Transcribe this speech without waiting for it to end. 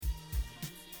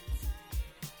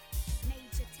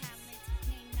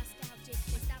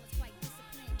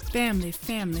Family,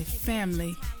 family,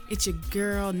 family. It's your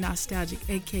girl, Nostalgic,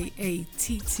 aka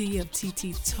TT of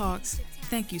TT Talks.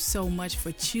 Thank you so much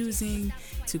for choosing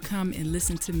to come and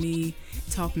listen to me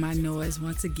talk my noise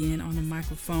once again on the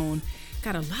microphone.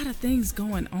 Got a lot of things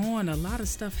going on, a lot of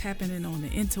stuff happening on the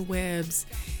interwebs,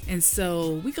 and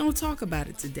so we're going to talk about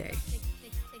it today.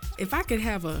 If I could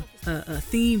have a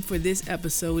theme for this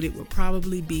episode, it would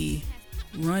probably be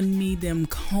Run Me Them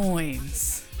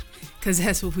Coins, because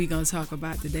that's what we're going to talk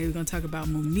about today. We're going to talk about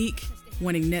Monique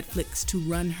wanting Netflix to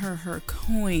run her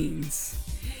coins,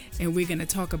 and we're going to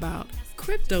talk about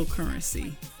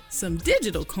cryptocurrency, some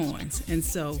digital coins, and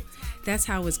so that's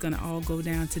how it's going to all go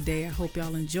down today. I hope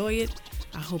y'all enjoy it.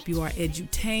 I hope you are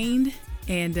edutained,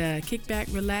 and kick back,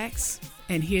 relax,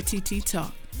 and hear TT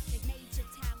talk.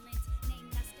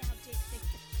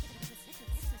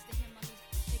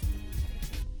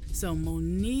 So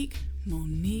Monique.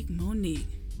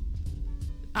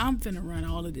 I'm finna run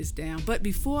all of this down. But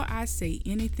before I say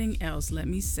anything else, let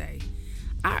me say,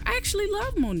 I actually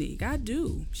love Monique. I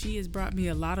do. She has brought me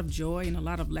a lot of joy and a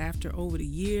lot of laughter over the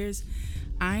years.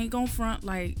 I ain't gonna front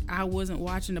like I wasn't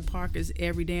watching the Parkers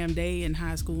every damn day in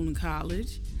high school and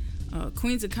college.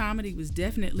 Queens of Comedy was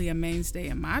definitely a mainstay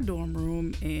in my dorm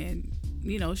room, and,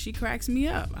 you know, she cracks me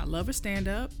up. I love her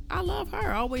stand-up. I love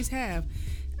her. I always have.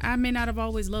 I may not have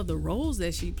always loved the roles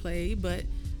that she played, but,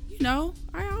 you know,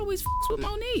 I always f**ks with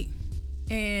Monique.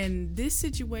 And this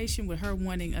situation with her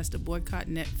wanting us to boycott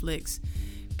Netflix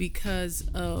because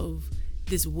of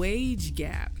this wage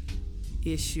gap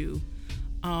issue,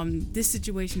 this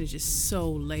situation is just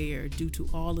so layered due to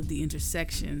all of the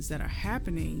intersections that are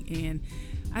happening. And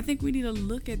I think we need to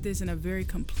look at this in a very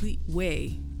complete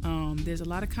way. There's a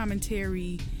lot of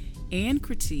commentary and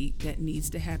critique that needs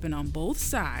to happen on both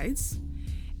sides.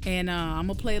 And I'm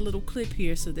going to play a little clip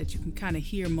here so that you can kind of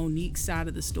hear Monique's side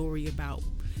of the story about,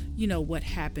 you know, what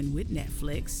happened with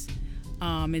Netflix.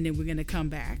 And then we're going to come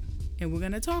back and we're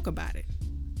going to talk about it.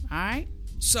 All right?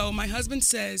 So my husband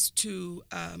says to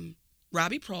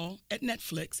Robbie Prawl at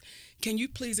Netflix, can you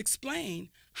please explain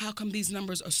how come these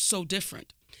numbers are so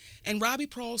different? And Robbie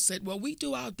Prawl said, well, we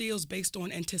do our deals based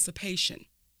on anticipation.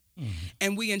 Mm-hmm.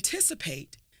 And we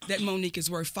anticipate that Monique is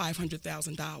worth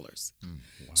 $500,000. Wow.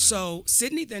 So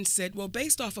Sydney then said, well,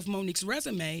 based off of Monique's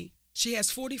resume, she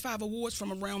has 45 awards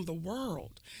from around the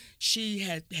world. She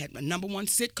had a #1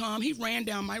 sitcom. He ran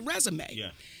down my resume.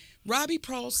 Yeah. Robbie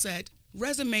Prawl said,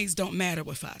 resumes don't matter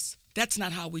with us. That's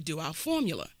not how we do our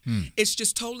formula. It's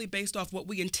just totally based off what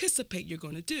we anticipate you're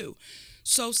going to do.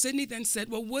 So Sydney then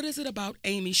said, well, what is it about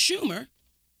Amy Schumer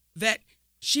that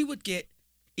she would get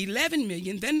 $11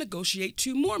 million, then negotiate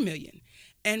 $2 more million?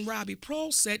 And Robbie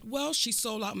Prawl said, well, she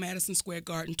sold out Madison Square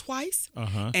Garden twice,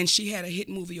 and she had a hit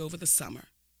movie over the summer.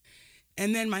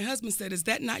 And then my husband said, is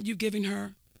that not you giving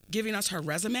us her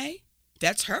resume?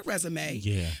 That's her resume.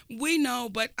 Yeah. We know,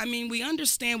 but, I mean, we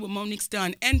understand what Monique's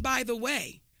done. And by the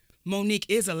way, Monique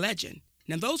is a legend.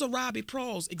 Now, those are Robbie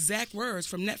Prawl's exact words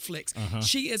from Netflix.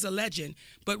 She is a legend,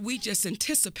 but we just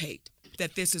anticipate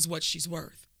that this is what she's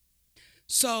worth.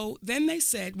 So then they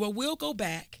said, well, we'll go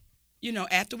back. You know,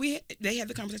 after they had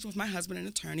the conversation with my husband and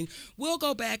attorney, we'll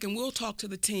go back and we'll talk to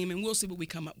the team and we'll see what we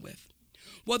come up with.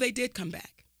 Well, they did come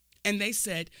back. And they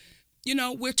said, you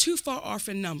know, we're too far off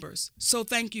in numbers. So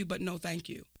thank you, but no thank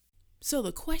you. So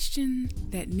the question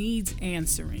that needs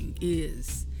answering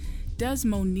is, does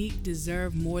Monique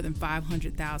deserve more than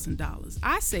 $500,000?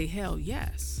 I say hell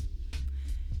yes.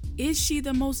 Is she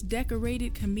the most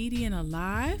decorated comedian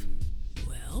alive?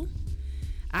 Well,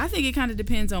 I think it kind of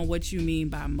depends on what you mean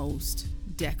by most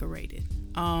decorated.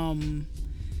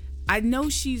 I know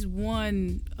she's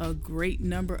won a great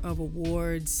number of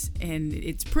awards, and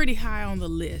it's pretty high on the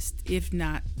list, if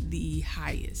not the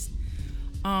highest.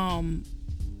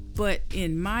 But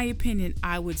in my opinion,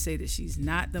 I would say that she's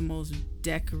not the most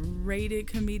decorated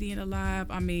comedian alive.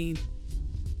 I mean,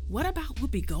 what about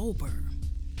Whoopi Goldberg?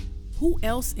 Who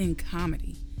else in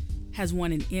comedy has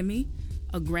won an Emmy,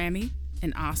 a Grammy,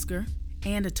 an Oscar,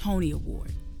 and a Tony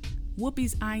Award?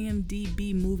 Whoopi's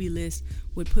IMDb movie list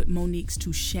would put Monique's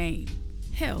to shame.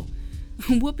 Hell,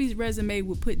 Whoopi's resume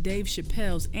would put Dave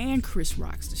Chappelle's and Chris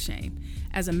Rock's to shame.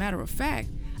 As a matter of fact,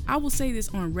 I will say this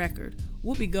on record,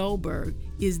 Whoopi Goldberg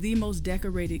is the most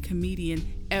decorated comedian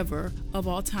ever of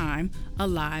all time,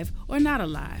 alive or not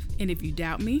alive. And if you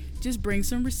doubt me, just bring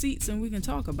some receipts and we can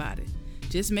talk about it.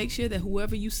 Just make sure that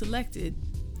whoever you selected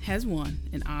has won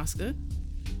an Oscar,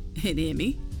 an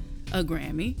Emmy, a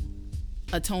Grammy,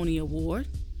 a Tony Award,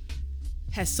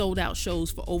 has sold out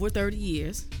shows for over 30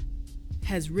 years,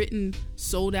 has written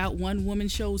sold out one-woman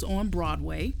shows on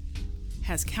Broadway,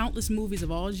 has countless movies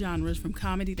of all genres, from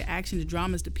comedy to action to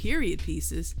dramas to period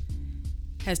pieces,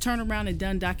 has turned around and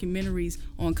done documentaries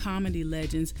on comedy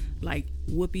legends like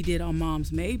Whoopi did on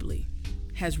Mom's Mabley,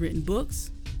 has written books,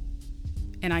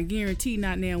 and I guarantee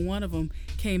not now one of them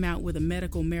came out with a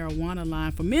medical marijuana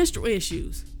line for menstrual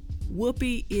issues.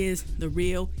 Whoopi is the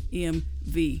real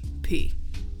MVP.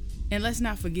 And let's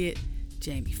not forget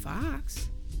Jamie Foxx,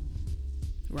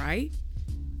 right?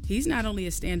 He's not only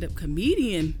a stand-up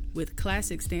comedian with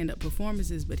classic stand-up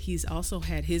performances, but he's also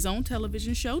had his own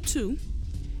television show too,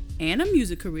 and a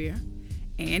music career,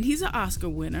 and he's an Oscar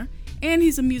winner, and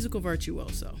he's a musical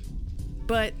virtuoso.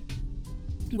 But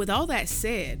with all that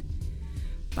said,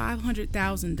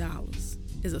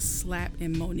 $500,000 is a slap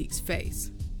in Monique's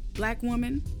face. Black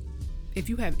woman, if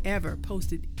you have ever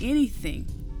posted anything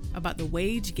about the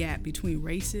wage gap between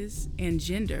races and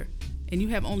gender, and you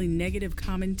have only negative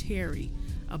commentary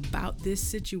about this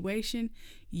situation,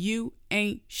 you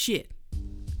ain't shit.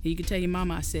 And you can tell your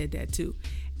mama I said that too.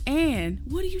 And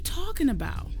what are you talking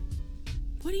about?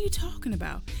 What are you talking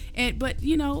about? But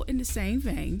you know, in the same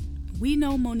vein, we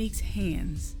know Monique's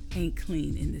hands ain't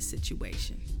clean in this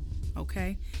situation.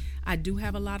 Okay? I do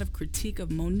have a lot of critique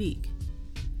of Monique,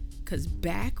 because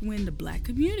back when the black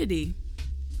community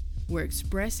were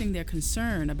expressing their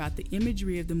concern about the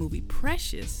imagery of the movie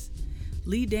Precious,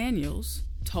 Lee Daniels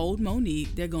told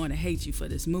Monique they're going to hate you for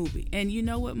this movie. And you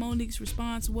know what Monique's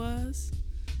response was?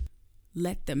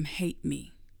 Let them hate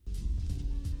me.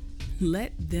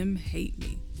 Let them hate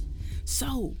me.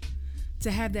 So,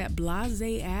 to have that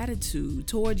blasé attitude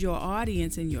toward your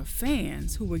audience and your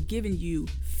fans who were giving you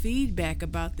feedback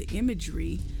about the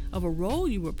imagery of a role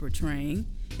you were portraying,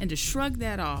 and to shrug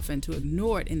that off and to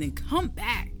ignore it and then come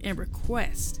back and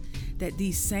request that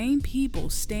these same people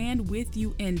stand with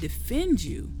you and defend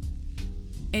you,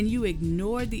 and you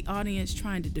ignored the audience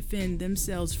trying to defend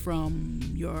themselves from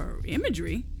your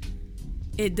imagery,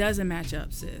 it doesn't match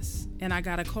up, sis. And I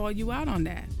gotta call you out on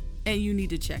that, and you need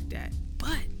to check that.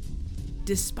 But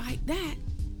despite that,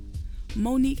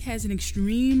 Monique has an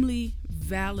extremely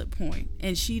valid point,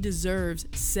 and she deserves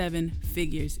 7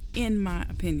 figures, in my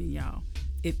opinion, y'all.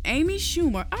 If Amy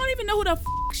Schumer, I don't even know who the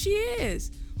she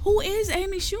is. Who is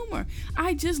Amy Schumer?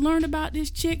 I just learned about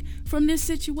this chick from this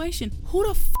situation. Who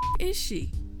the is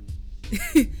she?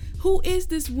 Who is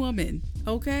this woman?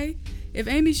 Okay? If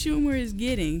Amy Schumer is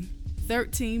getting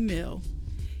 13 mil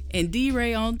and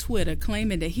D-Ray on Twitter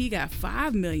claiming that he got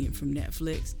 5 million from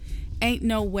Netflix, ain't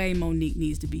no way Monique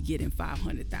needs to be getting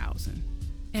 500,000.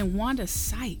 And Wanda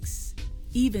Sykes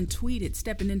even tweeted,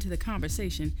 stepping into the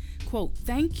conversation, quote,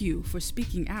 "Thank you for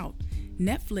speaking out.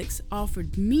 Netflix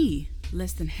offered me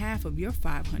less than half of your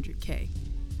 500K.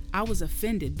 I was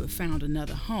offended but found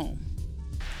another home."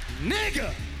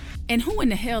 Nigga! And who in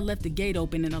the hell left the gate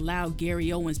open and allowed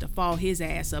Gary Owens to fall his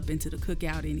ass up into the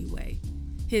cookout anyway?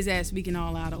 His ass speaking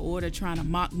all out of order, trying to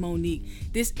mock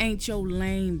Monique. This ain't your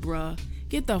lane, bruh.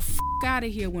 Get the out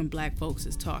of here when black folks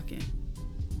is talking.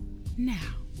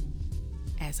 Now,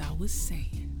 as I was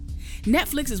saying,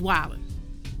 Netflix is wildin'.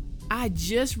 I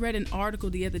just read an article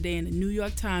the other day in the New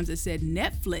York Times that said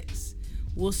Netflix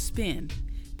will spend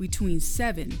between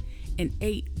 $7 and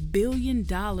 $8 billion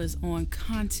on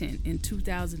content in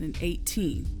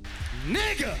 2018.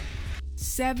 Nigga!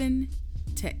 7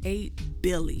 to 8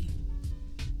 billion.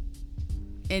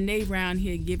 And they round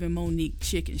here giving Monique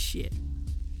chicken shit.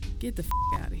 Get the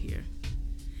out of here.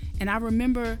 And I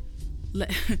remember,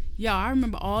 I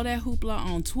remember all that hoopla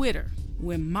on Twitter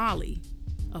when Molly,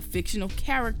 a fictional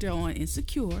character on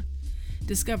Insecure,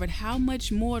 discovered how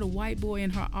much more the white boy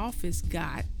in her office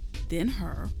got than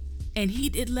her, and he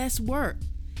did less work.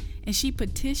 And she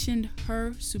petitioned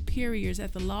her superiors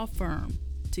at the law firm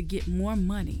to get more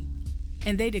money,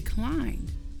 and they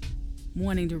declined,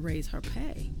 wanting to raise her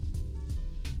pay.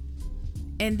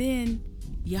 And then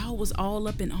y'all was all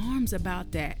up in arms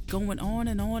about that, going on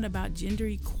and on about gender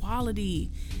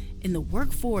equality in the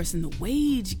workforce and the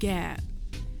wage gap.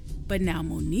 But now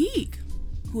Monique,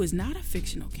 who is not a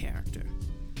fictional character,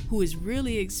 who is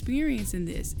really experiencing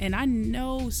this, and I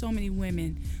know so many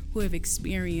women who have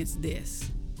experienced this,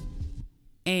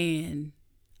 and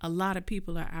a lot of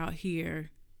people are out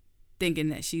here thinking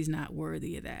that she's not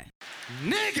worthy of that.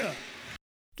 Nigga!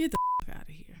 Get the out of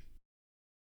here.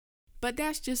 But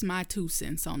that's just my 2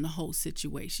 cents on the whole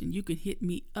situation. You can hit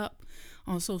me up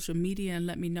on social media and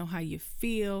let me know how you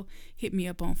feel. Hit me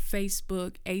up on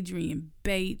Facebook, Adrian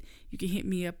Bate. You can hit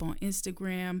me up on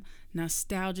Instagram,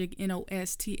 Nostalgic,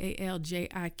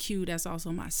 NOSTALJIQ. That's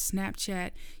also my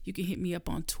Snapchat. You can hit me up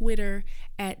on Twitter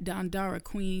at Dandara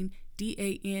Queen,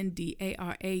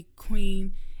 DANDARA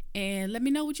Queen. And let me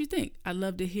know what you think. I'd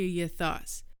love to hear your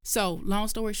thoughts. So, long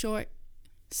story short,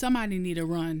 somebody need to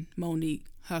run Monique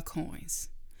her coins.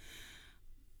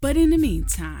 But in the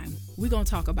meantime, we're going to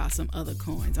talk about some other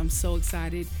coins. I'm so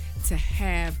excited to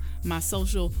have my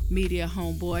social media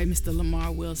homeboy, Mr.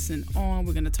 Lamar Wilson, on.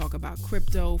 We're going to talk about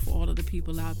crypto for all of the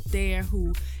people out there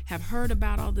who have heard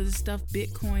about all of this stuff,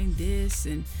 Bitcoin this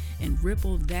and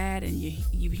Ripple that, and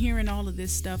you're hearing all of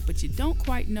this stuff, but you don't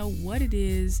quite know what it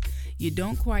is. You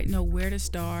don't quite know where to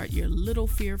start. You're a little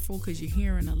fearful because you're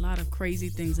hearing a lot of crazy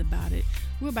things about it.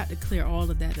 We're about to clear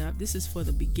all of that up. This is for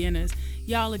the beginners.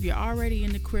 Y'all, if you're already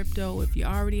into crypto, if you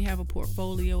already have a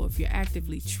portfolio, if you're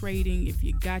actively trading, if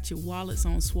you got your wallets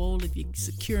on swole, if you're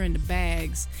securing the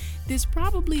bags, this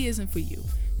probably isn't for you.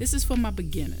 This is for my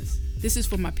beginners. This is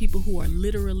for my people who are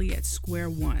literally at square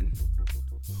one,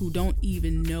 who don't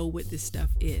even know what this stuff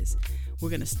is. We're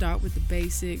going to start with the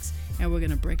basics and we're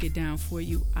going to break it down for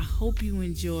you. I hope you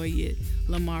enjoy it.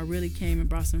 Lamar really came and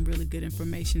brought some really good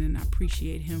information, and I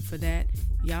appreciate him for that.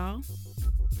 Y'all,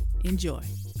 enjoy.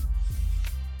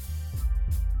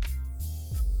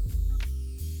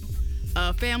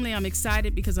 Family, I'm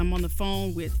excited because I'm on the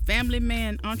phone with family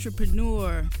man,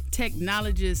 entrepreneur,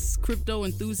 technologist, crypto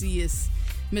enthusiast,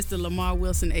 Mr. Lamar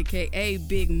Wilson, a.k.a.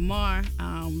 Big Mar.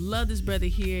 Love this brother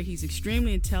here. He's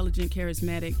extremely intelligent,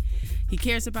 charismatic. He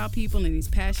cares about people, and he's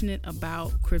passionate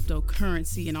about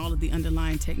cryptocurrency and all of the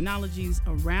underlying technologies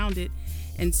around it.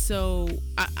 And so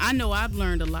I know I've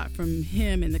learned a lot from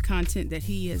him and the content that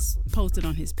he has posted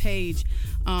on his page.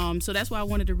 So that's why I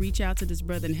wanted to reach out to this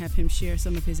brother and have him share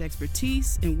some of his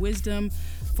expertise and wisdom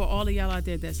for all of y'all out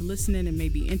there that's listening and may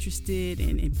be interested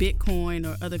in Bitcoin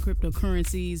or other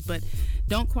cryptocurrencies, but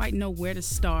don't quite know where to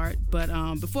start. But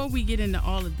before we get into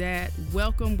all of that,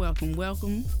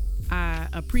 welcome. I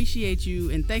appreciate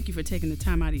you and thank you for taking the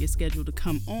time out of your schedule to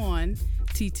come on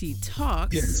TT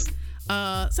Talks. Yes.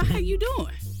 So how you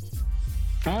doing?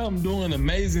 I'm doing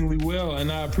amazingly well,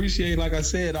 and I appreciate, like I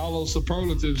said, all those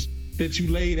superlatives that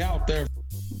you laid out there.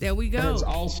 There we go. That's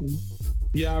awesome.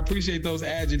 Yeah, I appreciate those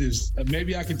adjectives.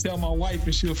 Maybe I can tell my wife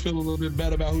and she'll feel a little bit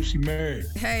better about who she married.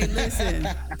 Hey, listen.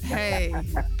 Hey,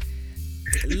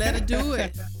 let her do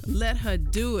it. Let her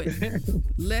do it.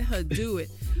 Let her do it.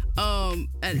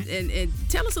 And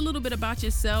tell us a little bit about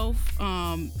yourself.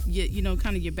 You know,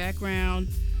 kind of your background.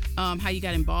 How you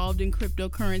got involved in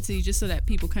cryptocurrency, just so that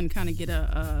people can kind of get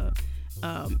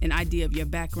an idea of your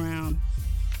background.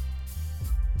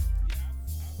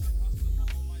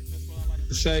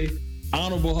 To say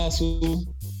honorable hustle.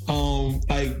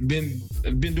 Like been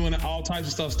doing all types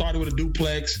of stuff. Started with a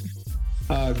duplex.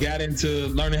 Got into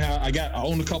learning how I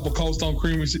owned a couple Cold Stone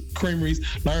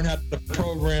creameries, learned how to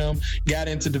program, got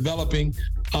into developing.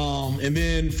 And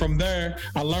then from there,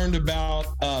 I learned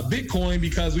about Bitcoin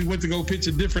because we went to go pitch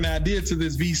a different idea to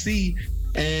this VC.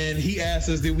 And he asked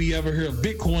us, did we ever hear of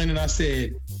Bitcoin? And I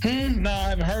said, no, I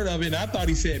haven't heard of it. And I thought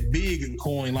he said big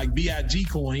coin, like BIG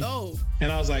coin. Oh.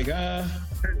 And I was like, I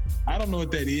don't know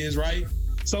what that is, right?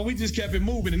 So we just kept it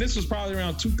moving. And this was probably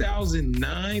around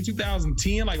 2009,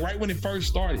 2010, like right when it first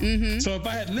started. Mm-hmm. So if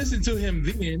I had listened to him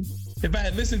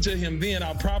then,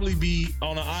 I'll probably be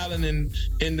on an island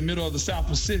in the middle of the South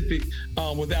Pacific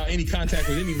without any contact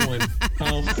with anyone.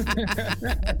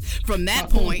 From that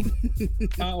point.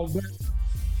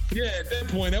 But yeah, at that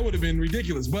point, that would have been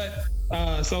ridiculous. But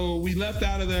so we left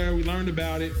out of there. We learned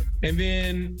about it. And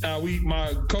then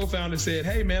my co-founder said,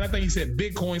 hey, man, I think he said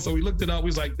Bitcoin. So we looked it up. We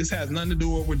was like, this has nothing to do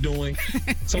with what we're doing.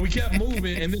 So we kept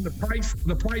moving. And then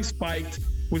the price spiked,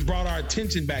 which brought our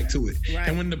attention back to it. Right.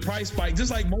 And when the price spiked,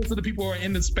 just like most of the people who are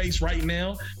in the space right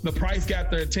now, the price got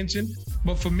their attention.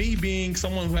 But for me, being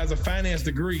someone who has a finance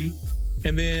degree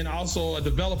and then also a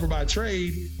developer by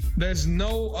trade, there's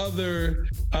no other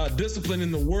discipline in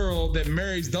the world that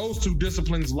marries those two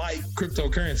disciplines like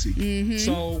cryptocurrency. Mm-hmm.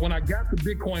 So when I got the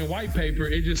Bitcoin white paper,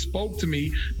 it just spoke to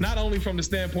me, not only from the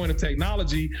standpoint of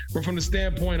technology, but from the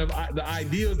standpoint of the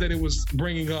ideas that it was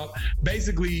bringing up.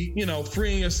 Basically, you know,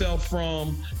 freeing yourself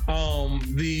from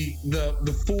the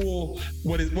full,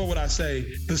 what would I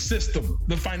say, the system,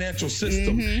 the financial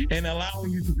system, mm-hmm. and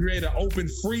allowing you to create an open,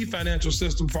 free financial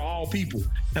system for all people.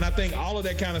 And I think all of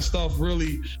that kind of stuff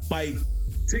really like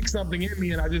ticked something in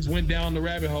me, and I just went down the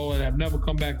rabbit hole and I've never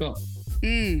come back up.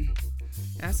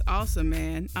 That's awesome,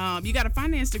 man. You got a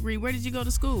finance degree. Where did you go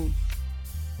to school?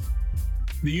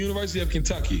 The University of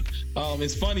Kentucky.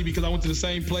 It's funny because I went to the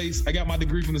same place. I got my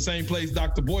degree from the same place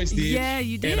Dr. Boyce did. Yeah,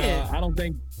 you did. And I don't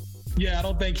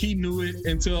think he knew it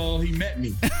until he met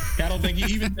me. I don't think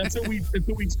he even until we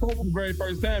spoke the very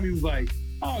first time, he was like,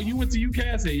 oh, you went to UK?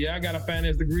 I said, yeah, I got a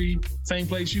finance degree. Same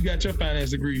place you got your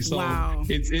finance degree. So wow.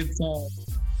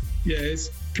 Yeah, it's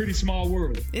pretty small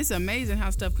world. It's amazing how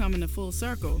stuff come into full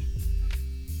circle.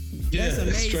 Yeah, That's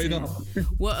amazing. straight up.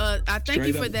 Well, I thank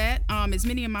you for up. that. As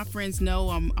many of my friends know,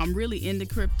 I'm really into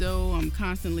crypto. I'm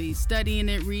constantly studying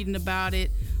it, reading about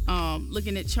it,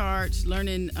 looking at charts,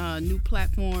 learning new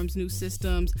platforms, new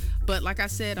systems. But like I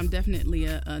said, I'm definitely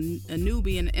a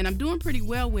newbie, and I'm doing pretty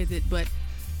well with it. But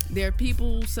there are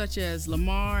people such as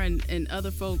Lamar and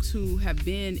other folks who have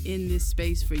been in this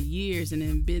space for years and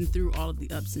have been through all of the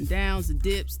ups and downs, the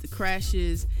dips, the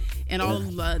crashes, and all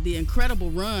of the incredible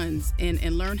runs, and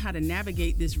learn how to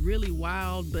navigate this really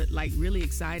wild but like really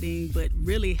exciting but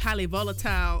really highly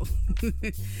volatile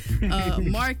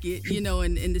market,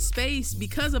 and the space.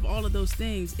 Because of all of those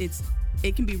things,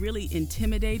 it can be really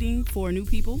intimidating for new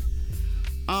people.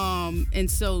 And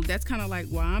so that's kind of like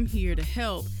why I'm here to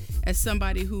help, as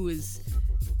somebody who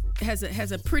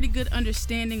has a pretty good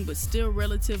understanding but still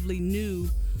relatively new,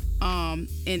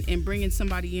 and bringing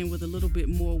somebody in with a little bit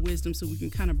more wisdom so we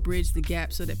can kind of bridge the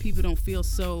gap so that people don't feel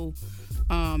so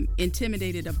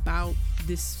intimidated about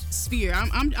this sphere.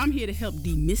 I'm here to help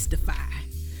demystify.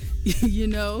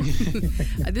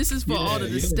 This is for all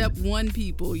of the step one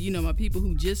people, my people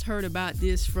who just heard about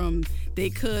this from their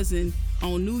cousin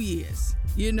on New Year's,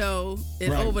 and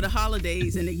over the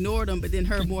holidays, and ignored them, but then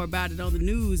heard more about it on the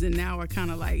news, and now are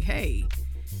kind of like, hey,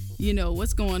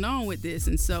 what's going on with this?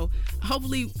 And so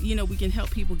hopefully, we can help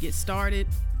people get started.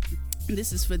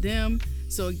 This is for them.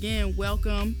 So again,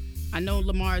 welcome. I know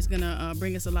Lamar is going to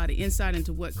bring us a lot of insight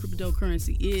into what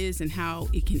cryptocurrency is and how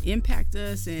it can impact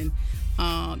us, and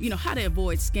how to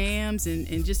avoid scams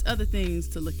and just other things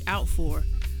to look out for.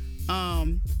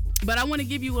 But I want to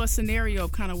give you a scenario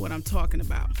of kind of what I'm talking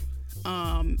about.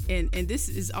 And this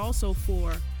is also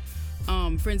for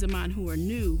friends of mine who are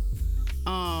new,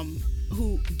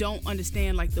 who don't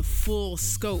understand like the full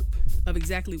scope of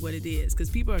exactly what it is, because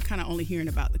people are kind of only hearing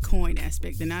about the coin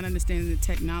aspect. They're not understanding the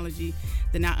technology.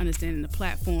 They're not understanding the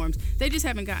platforms. They just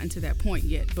haven't gotten to that point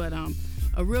yet. But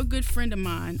a real good friend of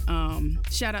mine,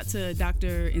 shout out to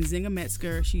Dr. Nzinga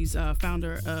Metzger. She's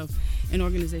founder of an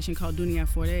organization called Dunia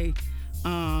Fore,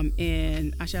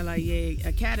 and Ashalaye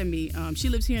Academy. She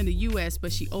lives here in the U.S.,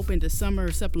 but she opened a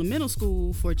summer supplemental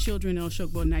school for children in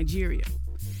Oshogbo, Nigeria.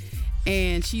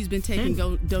 And she's been taking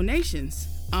donations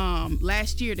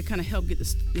last year to kind of help get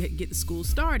the school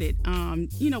started,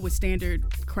 with standard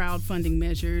crowdfunding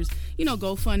measures,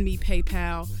 GoFundMe,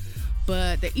 PayPal.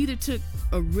 But they either took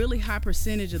a really high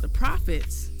percentage of the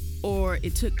profits, or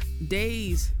it took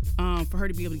days for her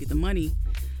to be able to get the money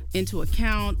into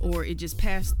account, or it just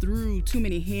passed through too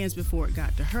many hands before it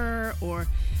got to her. Or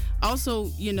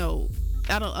also,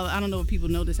 I don't know if people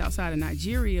know this outside of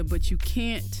Nigeria, but you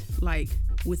can't like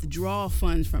withdraw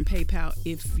funds from PayPal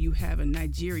if you have a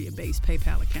Nigeria-based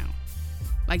PayPal account.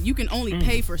 Like, you can only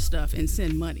pay for stuff and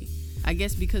send money, I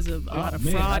guess, because of a lot of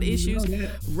fraud issues.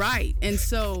 Right. And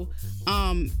so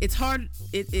it's hard.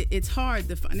 It's hard,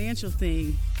 the financial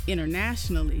thing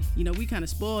internationally. We kind of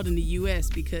spoiled in the U.S.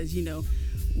 because,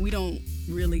 we don't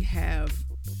really have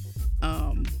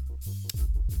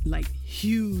like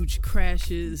huge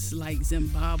crashes like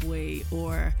Zimbabwe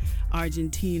or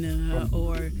Argentina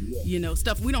or,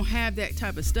 stuff. We don't have that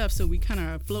type of stuff. So we kind of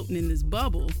are floating in this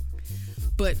bubble.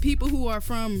 But people who are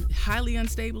from highly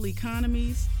unstable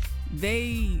economies,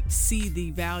 they see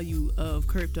the value of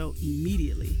crypto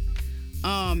immediately.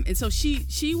 And so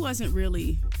she wasn't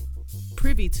really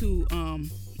privy to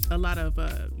a lot of,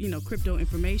 crypto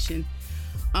information.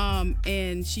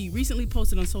 And she recently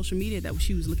posted on social media that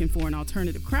she was looking for an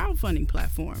alternative crowdfunding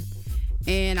platform.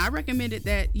 And I recommended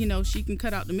that, she can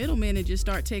cut out the middleman and just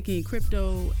start taking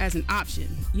crypto as an option.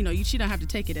 She don't have to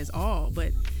take it as all,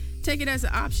 but take it as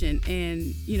an option.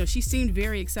 And, she seemed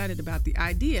very excited about the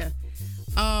idea.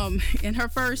 And her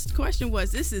first question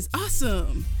was, "This is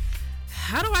awesome.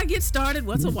 How do I get started?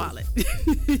 What's a wallet?"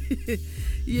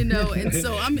 And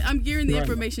so I'm gearing the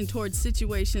information towards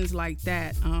situations like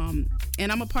that.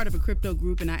 And I'm a part of a crypto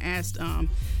group, and I asked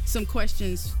some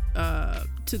questions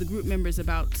to the group members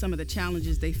about some of the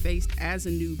challenges they faced as a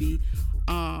newbie,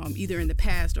 either in the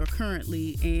past or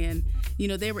currently. And,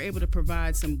 they were able to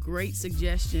provide some great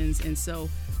suggestions. And so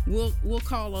we'll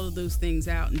call all of those things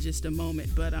out in just a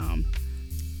moment. But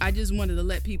I just wanted to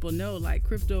let people know, like,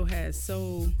 crypto has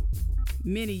so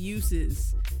many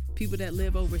uses. People that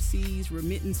live overseas,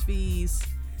 remittance fees,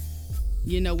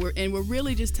 we're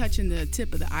really just touching the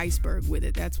tip of the iceberg with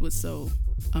it. That's what's so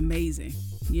amazing.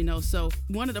 So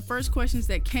one of the first questions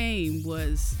that came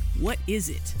was, what is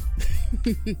it?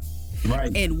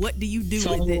 Right. And what do you do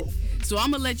with it? So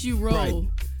I'm gonna let you roll.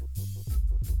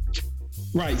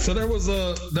 Right. So there was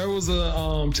a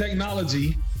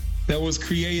technology that was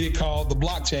created called the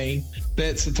blockchain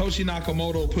that Satoshi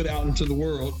Nakamoto put out into the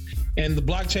world. And the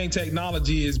blockchain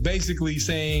technology is basically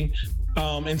saying,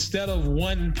 instead of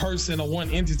one person or one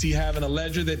entity having a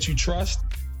ledger that you trust,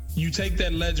 you take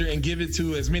that ledger and give it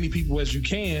to as many people as you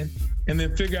can, and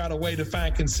then figure out a way to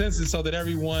find consensus so that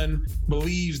everyone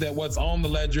believes that what's on the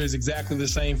ledger is exactly the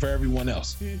same for everyone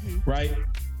else, right?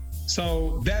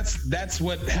 So that's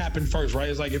what happened first, right?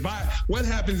 It's like, what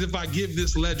happens if I give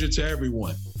this ledger to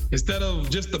everyone? Instead of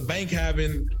just the bank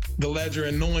having the ledger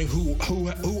and knowing who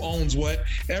owns what,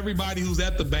 everybody who's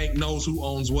at the bank knows who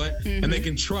owns what, and they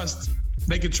can trust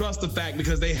the fact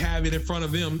because they have it in front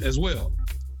of them as well.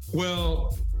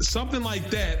 Well, something like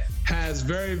that has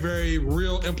very, very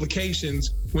real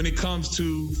implications when it comes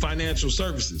to financial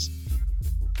services.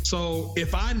 So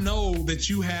if I know that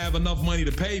you have enough money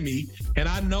to pay me, and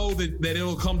I know that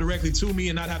it'll come directly to me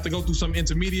and not have to go through some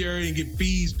intermediary and get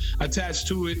fees attached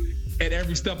to it at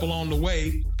every step along the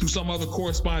way through some other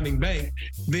corresponding bank,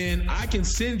 then I can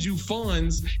send you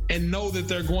funds and know that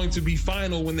they're going to be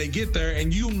final when they get there,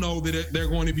 and you know that they're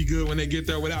going to be good when they get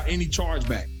there without any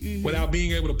chargeback, without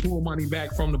being able to pull money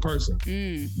back from the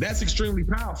person. That's extremely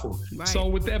powerful. Right. So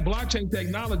with that blockchain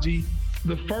technology,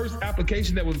 the first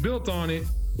application that was built on it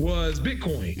was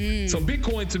Bitcoin. So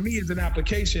Bitcoin to me is an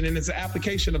application, and it's an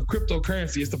application of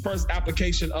cryptocurrency. It's the first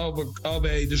application of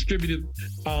a distributed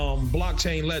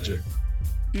blockchain ledger.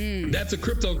 That's a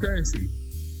cryptocurrency.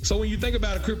 So when you think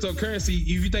about a cryptocurrency,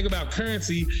 if you think about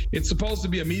currency, it's supposed to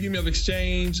be a medium of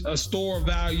exchange, a store of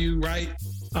value, right?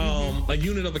 A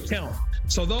unit of account.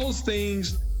 So those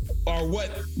things are what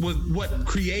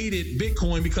created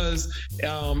Bitcoin, because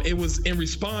it was in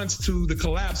response to the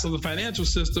collapse of the financial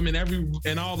system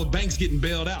and all the banks getting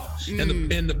bailed out, and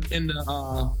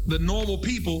the normal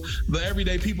people, the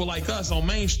everyday people like us on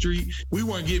Main Street, we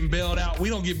weren't getting bailed out. We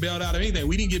don't get bailed out of anything.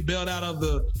 We didn't get bailed out of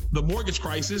the mortgage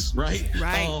crisis, right?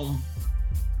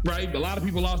 Right. A lot of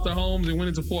people lost their homes and went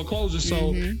into foreclosure.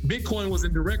 So Bitcoin was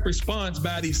in direct response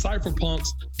by these cypherpunks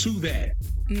to that.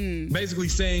 Basically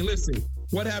saying, listen,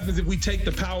 what happens if we take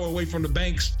the power away from the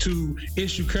banks to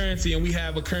issue currency, and we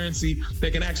have a currency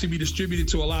that can actually be distributed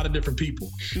to a lot of different people?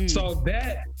 So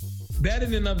that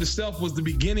in and of itself was the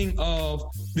beginning of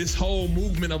this whole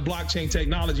movement of blockchain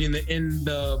technology, and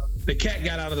the cat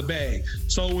got out of the bag.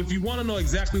 So if you want to know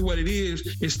exactly what it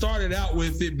is, it started out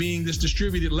with it being this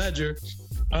distributed ledger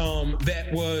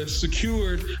that was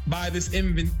secured by this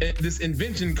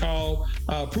invention called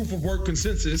proof of work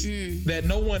consensus, that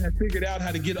no one had figured out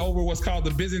how to get over what's called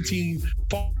the Byzantine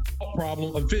fault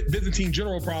problem, a Byzantine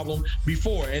general problem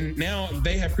before. And now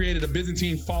they have created a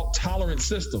Byzantine fault tolerant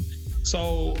system.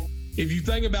 So if you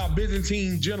think about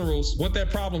Byzantine generals, what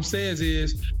that problem says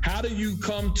is, how do you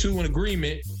come to an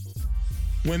agreement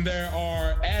when there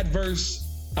are adversaries,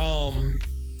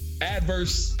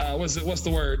 adversaries. Let's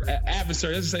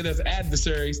say there's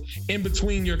adversaries in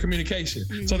between your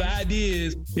communication. So the idea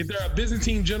is, if there are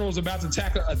Byzantine generals about to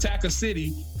attack a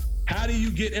city, how do you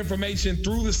get information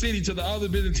through the city to the other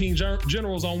Byzantine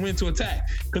generals on when to attack?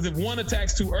 Because if one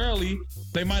attacks too early,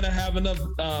 they might not have enough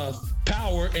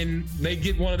power, and they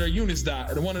get one of their units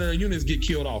get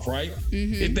killed off, right?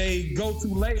 If they go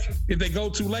too late,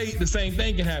 the same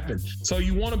thing can happen. So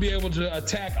you want to be able to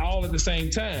attack all at the same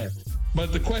time.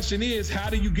 But the question is, how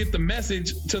do you get the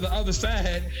message to the other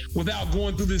side without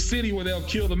going through the city where they'll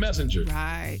kill the messenger?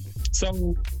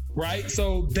 Right.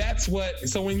 So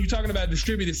when you're talking about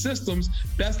distributed systems,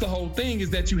 that's the whole thing, is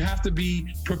that you have to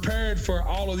be prepared for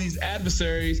all of these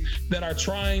adversaries that are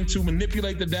trying to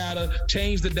manipulate the data,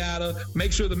 change the data,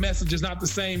 make sure the message is not the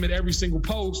same at every single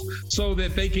post, so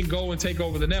that they can go and take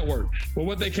over the network. But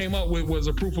what they came up with was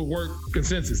a proof of work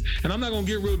consensus. And I'm not going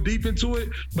to get real deep into it,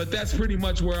 but that's pretty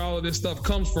much where all of this stuff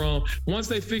comes from. Once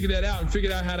they figured that out and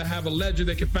figured out how to have a ledger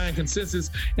that can find consensus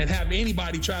and have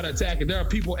anybody try to attack it, there are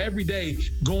people every day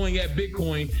going at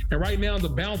Bitcoin, and right now the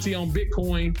bounty on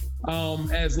Bitcoin,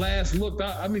 as last looked,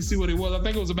 let me see what it was. I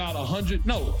think it was about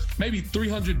maybe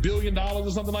 $300 billion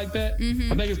or something like that.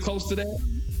 I think it's close to that.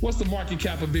 What's the market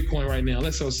cap of Bitcoin right now?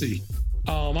 Let's go see.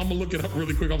 I'm gonna look it up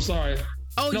really quick. I'm sorry.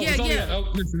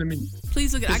 Listen to me.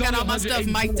 Please look. I got all my stuff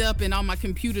mic'd up and all my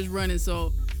computers running,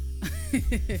 so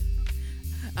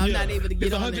I'm not able to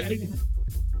get on there.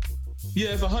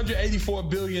 Yeah, it's $184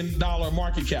 billion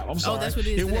market cap. I'm sorry. Oh, that's what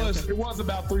it is. It was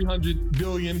about $300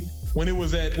 billion when it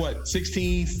was at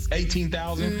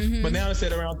 18,000, but now it's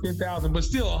at around 10,000. But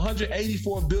still,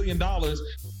 $184 billion.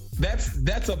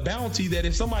 That's a bounty that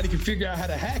if somebody could figure out how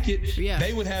to hack it,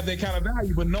 they would have that kind of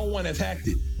value. But no one has hacked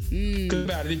it. Think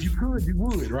about it. If you could, you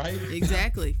would, right?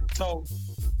 Exactly. So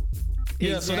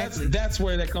Yeah, exactly. So that's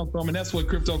where that comes from, and that's what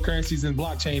cryptocurrencies and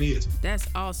blockchain is. That's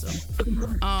awesome.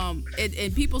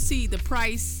 And people see the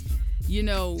price,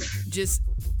 just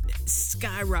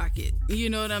skyrocket. You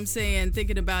know what I'm saying?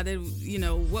 Thinking about it,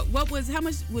 how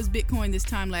much was Bitcoin this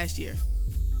time last year?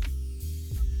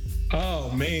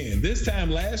 Oh man, this time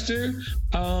last year,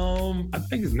 I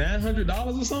think it's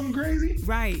 $900 or something crazy.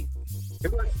 Right.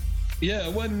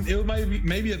 It wasn't. It was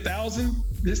maybe 1,000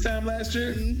 this time last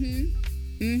year.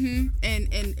 And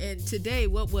today,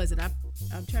 what was it?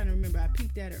 I'm trying to remember. I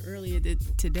peeked at it earlier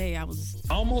today. I was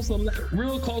almost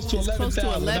real close to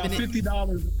 11,000. About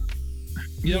 $50.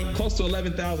 Yeah, close to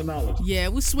 $11,000. Yeah,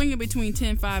 it was swinging between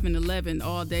 10.5 and 11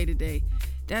 all day today.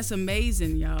 That's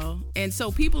amazing, y'all. And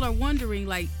so people are wondering,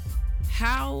 like,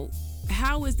 how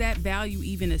is that value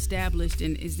even established,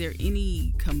 and is there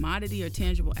any commodity or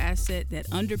tangible asset that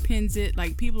underpins it?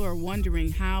 Like, people are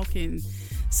wondering, how can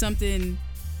something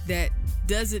that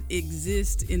doesn't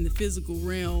exist in the physical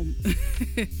realm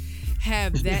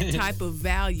have that type of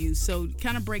value? So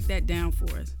kind of break that down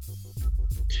for us.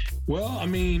 Well, I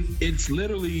mean, it's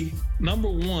literally, number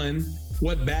one,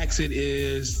 what backs it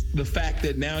is the fact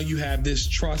that now you have this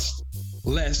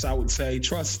trustless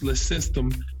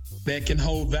system that can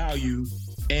hold value,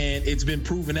 and it's been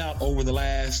proven out over the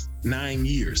last 9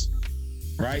 years,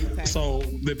 right? Okay. So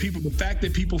the fact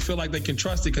that people feel like they can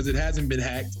trust it because it hasn't been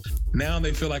hacked, now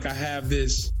they feel like I have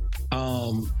this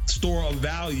store of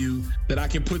value that I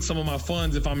can put some of my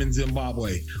funds if I'm in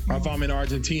Zimbabwe or if I'm in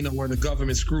Argentina, where the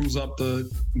government screws up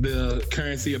the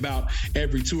currency about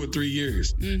every 2 or 3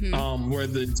 years, where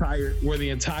the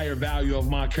entire value of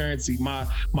my currency, my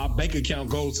bank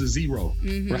account goes to zero,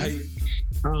 right?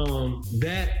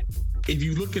 That, if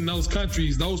you look in those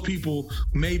countries, those people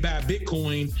may buy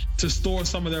Bitcoin to store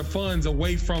some of their funds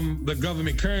away from the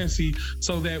government currency,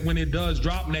 so that when it does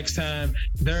drop next time,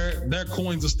 their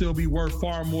coins will still be worth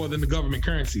far more than the government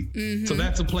currency. So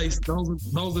that's a place.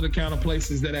 Those are the kind of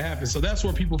places that it happens. So that's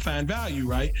where people find value,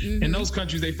 right? In those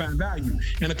countries, they find value.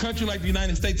 In a country like the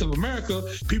United States of America,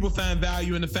 people find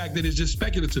value in the fact that it's just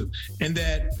speculative, and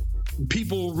that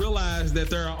people realize that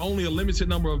there are only a limited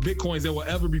number of Bitcoins that will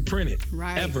ever be printed,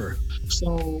 ever.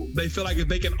 So they feel like if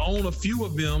they can own a few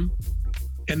of them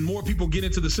and more people get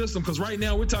into the system, because right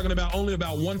now we're talking about only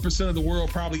about 1% of the world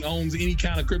probably owns any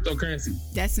kind of cryptocurrency.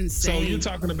 That's insane. So you're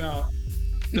talking about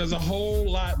there's a whole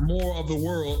lot more of the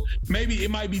world. Maybe it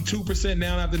might be 2%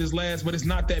 now after this last, but it's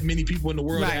not that many people in the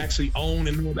world that actually own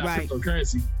and know about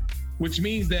cryptocurrency. Which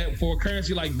means that for a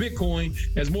currency like Bitcoin,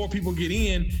 as more people get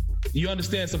in, you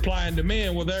understand supply and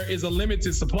demand. Well, there is a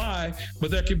limited supply, but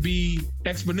there could be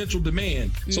exponential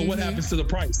demand. So what happens to the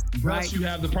price? Thus, you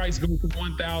have the price go from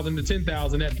 1,000 to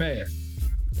 10,000 that fast.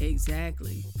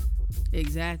 Exactly.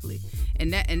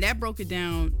 And that broke it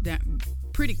down that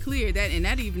pretty clear.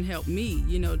 That even helped me.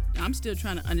 I'm still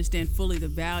trying to understand fully the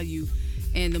value,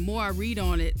 and the more I read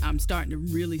on it, I'm starting to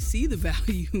really see the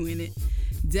value in it.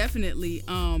 Definitely.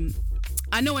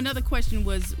 I know another question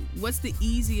was, what's the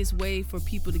easiest way for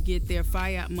people to get their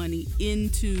fiat money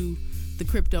into the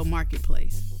crypto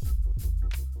marketplace?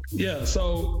 Yeah,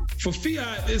 so for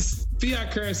fiat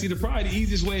currency, probably the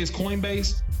easiest way is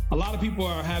Coinbase. A lot of people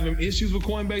are having issues with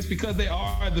Coinbase because they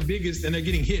are the biggest and they're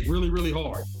getting hit really, really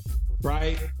hard,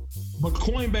 right? But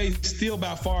Coinbase still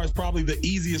by far is probably the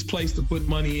easiest place to put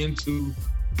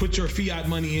your fiat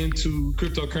money into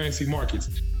cryptocurrency markets.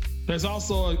 There's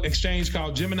also an exchange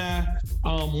called Gemini,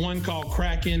 one called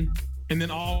Kraken, and then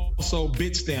also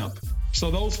Bitstamp. So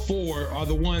those four are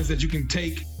the ones that you can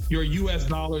take your US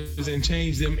dollars and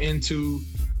change them into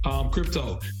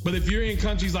crypto. But if you're in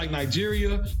countries like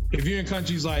Nigeria, if you're in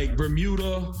countries like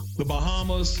Bermuda, the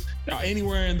Bahamas,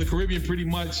 anywhere in the Caribbean pretty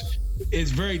much,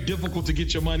 it's very difficult to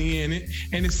get your money in it.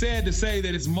 And it's sad to say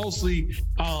that it's mostly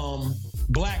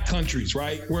black countries,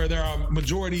 right? Where there are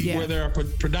where there are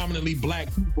predominantly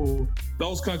black people,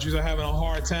 those countries are having a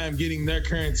hard time getting their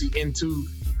currency into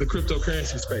the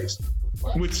cryptocurrency space,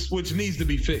 which needs to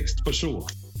be fixed for sure.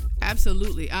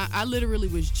 Absolutely. I literally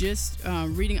was just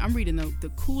reading. I'm reading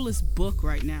the coolest book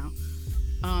right now.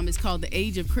 It's called The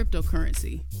Age of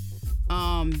Cryptocurrency.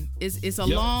 It's a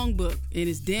long book and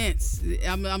it's dense.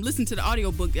 I'm listening to the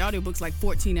audiobook. The audiobook's like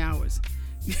 14 hours.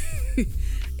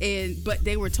 But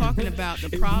they were talking about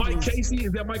the problems. Mike Casey?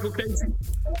 Is that Michael Casey?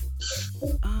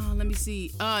 Let me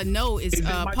see. No, it's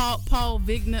Paul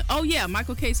Vigna. Oh yeah,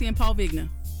 Michael Casey and Paul Vigna.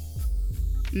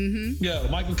 Yeah,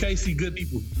 Michael Casey, good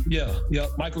people. Yeah.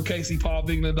 Michael Casey, Paul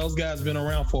Vigna, those guys have been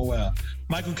around for a while.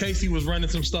 Michael Casey was running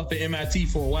some stuff at MIT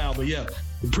for a while, but yeah,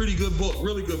 pretty good book,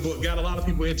 really good book. Got a lot of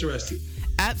people interested.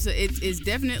 Absolutely. It's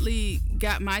definitely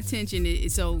got my attention.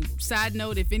 So, side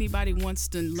note, if anybody wants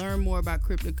to learn more about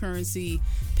cryptocurrency,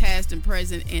 past and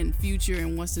present and future,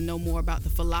 and wants to know more about the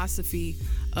philosophy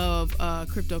of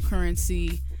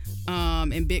cryptocurrency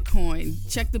and Bitcoin,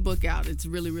 check the book out. It's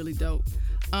really, really dope.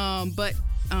 Yeah,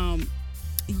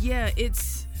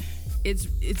 it's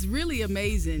really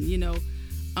amazing. You know,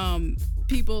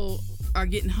 people are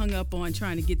getting hung up on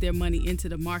trying to get their money into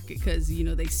the market because, you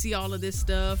know, they see all of this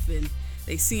stuff and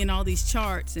they seeing all these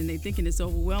charts and they thinking it's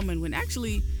overwhelming, when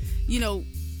actually, you know,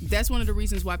 that's one of the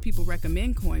reasons why people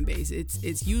recommend Coinbase.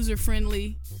 It's user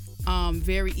friendly,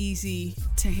 very easy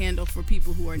to handle for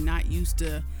people who are not used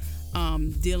to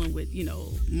dealing with, you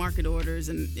know, market orders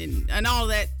and all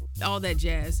that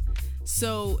jazz.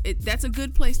 So that's a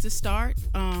good place to start,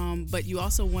 but you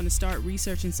also want to start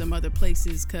researching some other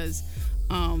places because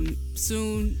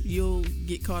soon you'll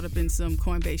get caught up in some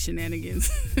Coinbase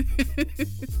shenanigans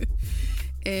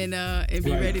and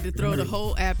be ready to throw the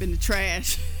whole app in the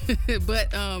trash.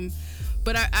 But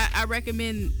I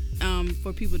recommend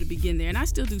for people to begin there, and I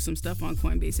still do some stuff on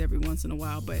Coinbase every once in a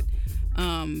while. But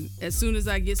as soon as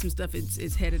I get some stuff,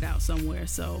 it's headed out somewhere.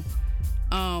 So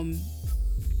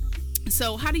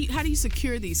how do you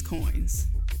secure these coins?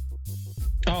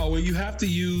 Oh, well, you have to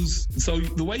use, so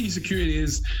the way you secure it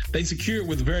is they secure it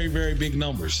with very, very big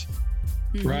numbers,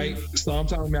 right? So I'm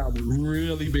talking about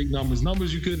really big numbers.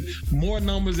 More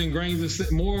numbers than grains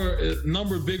of, more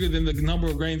number bigger than the number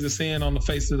of grains of sand on the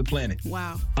face of the planet.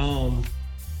 Wow.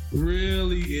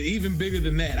 Really, even bigger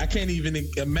than that. I can't even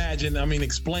imagine,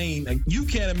 explain. You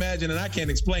can't imagine and I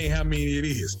can't explain how many it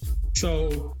is.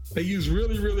 So they use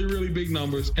really, really, really big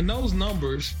numbers. And those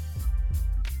numbers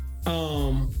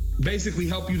basically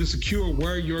help you to secure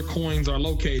where your coins are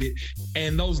located.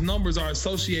 And those numbers are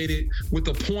associated with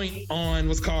a point on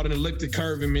what's called an elliptic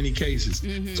curve in many cases.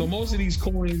 So most of these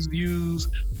coins use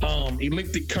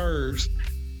elliptic curve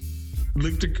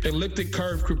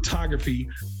cryptography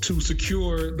to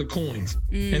secure the coins.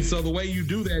 And so the way you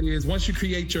do that is once you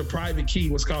create your private key,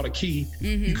 what's called a key,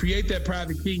 you create that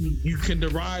private key, you can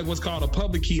derive what's called a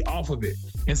public key off of it.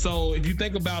 And so if you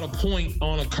think about a point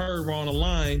on a curve or on a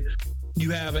line, you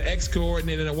have an X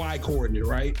coordinate and a Y coordinate,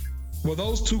 right? Well,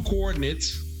 those two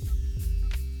coordinates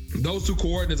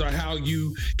are how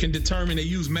you can determine, they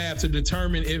use math to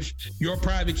determine if your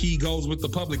private key goes with the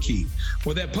public key.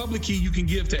 Well, that public key you can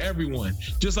give to everyone.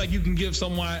 Just like you can give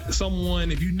someone,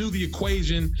 if you knew the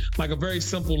equation, like a very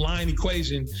simple line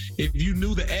equation, if you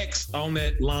knew the X on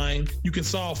that line, you can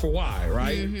solve for Y,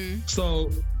 right? So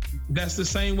that's the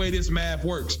same way this math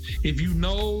works. If you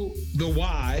know the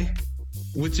Y,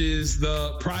 which is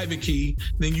the private key,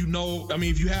 then you know,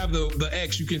 if you have the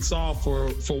X, you can solve for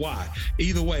Y.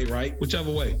 Either way, right? Whichever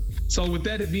way. So with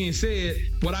that being said,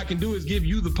 what I can do is give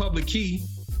you the public key,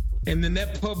 and then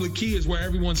that public key is where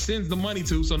everyone sends the money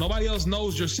to, so nobody else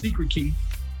knows your secret key.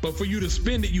 But for you to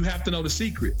spend it, you have to know the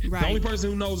secret. Right. The only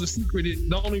person that knows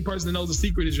the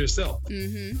secret is yourself.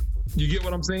 You get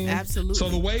what I'm saying? Absolutely. So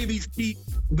the way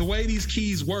these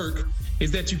keys work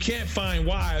is that you can't find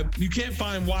Y. You can't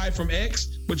find Y from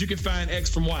X, but you can find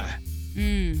X from Y.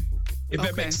 If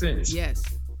that makes sense. Yes.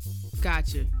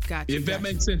 Gotcha. If that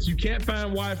makes sense, you can't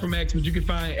find Y from X, but you can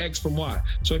find X from Y.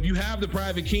 So if you have the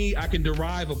private key, I can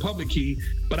derive a public key,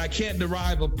 but I can't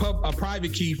derive a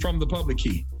private key from the public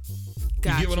key.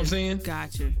 Gotcha. You get what I'm saying?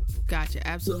 Gotcha.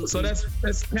 Absolutely. So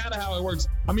that's kind of how it works.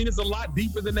 It's a lot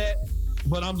deeper than that,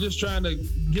 but I'm just trying to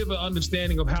give an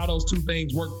understanding of how those two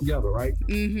things work together, right?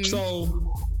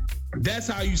 So that's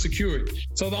how you secure it.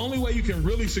 So the only way you can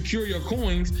really secure your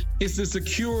coins is to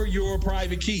secure your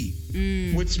private key,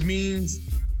 which means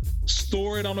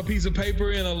store it on a piece of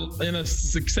paper in a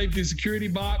safety security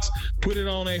box, put it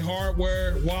on a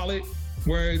hardware wallet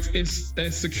where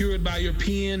it's secured by your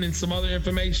PIN and some other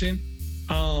information.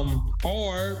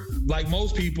 Or like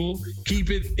most people, keep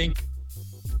it in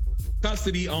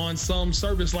custody on some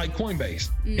service like Coinbase.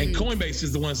 And Coinbase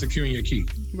is the one securing your key.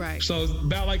 Right. So it's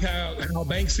about like how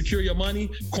banks secure your money.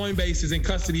 Coinbase is in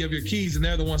custody of your keys, and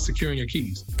they're the ones securing your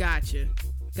keys. Gotcha.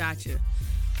 I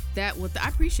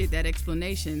appreciate that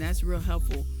explanation. That's real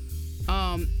helpful.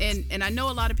 And I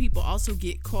know a lot of people also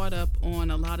get caught up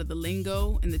on a lot of the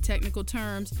lingo and the technical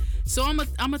terms. So I'm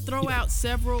gonna throw out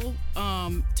several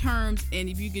terms, and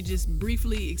if you could just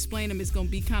briefly explain them, it's gonna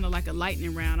be kind of like a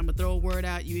lightning round. I'm gonna throw a word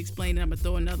out, you explain it, I'm gonna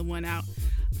throw another one out,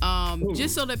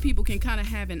 just so that people can kind of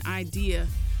have an idea,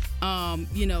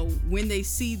 when they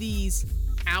see these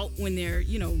out, when they're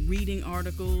reading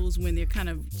articles, when they're kind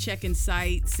of checking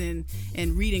sites and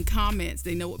reading comments,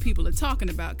 they know what people are talking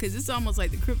about, because it's almost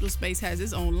like the crypto space has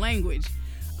its own language.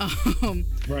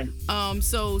 Right.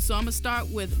 So I'm gonna start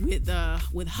with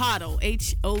HODL,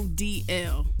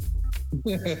 HODL.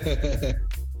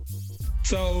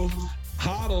 So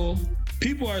HODL,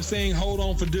 people are saying hold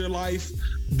on for dear life,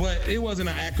 but it wasn't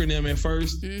an acronym at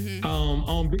first.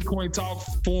 On Bitcoin Talk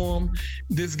Forum,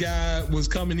 this guy was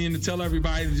coming in to tell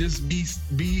everybody to just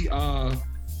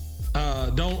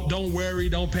don't worry,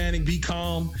 don't panic, be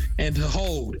calm, and to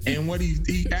hold. And what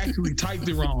he actually typed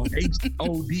it wrong,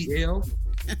 HODL.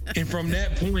 And from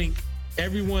that point,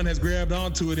 everyone has grabbed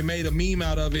onto it and made a meme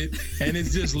out of it, and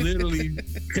it's just literally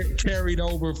carried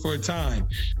over for time.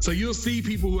 So you'll see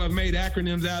people who have made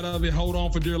acronyms out of it, hold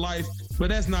on for dear life, but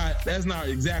that's not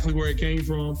exactly where it came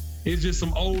from. It's just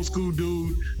some old school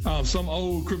dude, some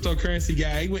old cryptocurrency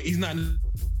guy. He's not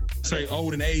necessarily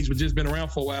old in age, but just been around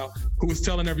for a while, who was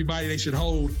telling everybody they should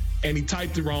hold, and he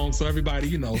typed it wrong, so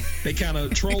everybody, they kind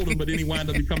of trolled him, but then he wound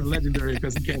up becoming legendary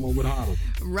because he came up with HODL.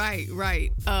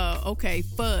 Right. Okay,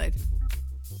 FUD.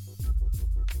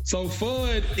 So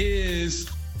FUD is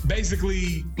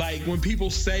basically like when people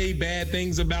say bad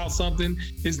things about something,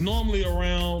 it's normally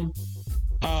around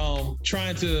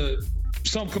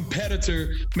some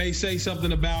competitor may say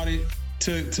something about it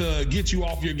to get you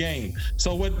off your game.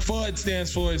 So what FUD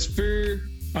stands for is fear,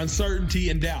 uncertainty,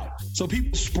 and doubt. So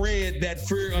people spread that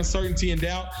fear, uncertainty, and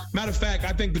doubt. Matter of fact,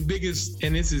 I think the biggest,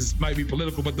 and might be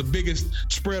political, but the biggest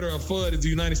spreader of FUD is the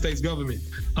United States government.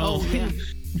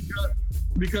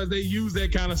 Because they use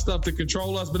that kind of stuff to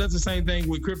control us. But that's the same thing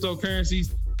with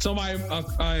cryptocurrencies. Somebody,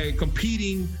 a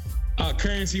competing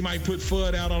currency might put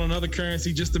FUD out on another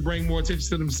currency just to bring more attention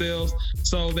to themselves.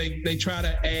 So they try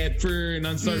to add fear and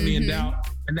uncertainty and doubt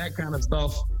and that kind of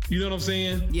stuff. You know what I'm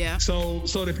saying? Yeah. So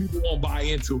that people won't buy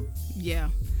into it. Yeah.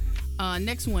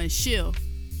 Next one, shill.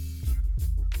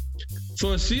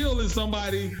 So a shill is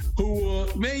somebody who,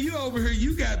 man, you over here,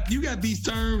 you got these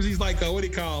terms. He's like, what do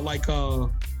you call, like,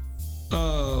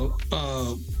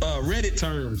 Reddit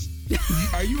terms.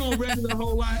 Are you on Reddit a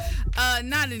whole lot?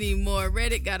 Not anymore.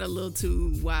 Reddit got a little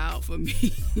too wild for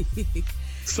me.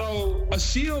 So a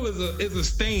shill is a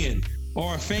stan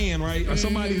or a fan, right? Or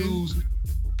somebody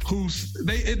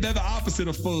they're the opposite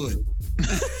of FUD.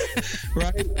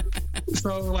 Right?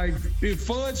 So like if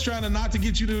FUD's trying not to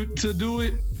get you to do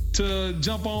it, to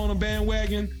jump on a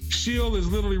bandwagon, shill is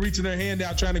literally reaching their hand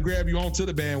out trying to grab you onto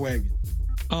the bandwagon.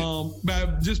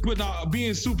 By just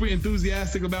being super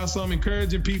enthusiastic about something,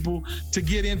 encouraging people to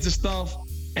get into stuff,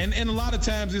 and a lot of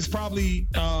times it's probably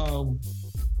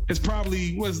what's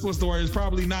the word? It's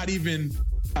probably not even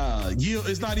yield.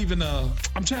 It's not even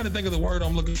I'm trying to think of the word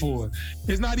I'm looking for.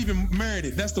 It's not even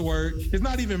merited. That's the word. It's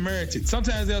not even merited.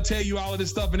 Sometimes they'll tell you all of this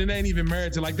stuff and it ain't even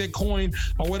merited. Like that coin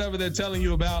or whatever they're telling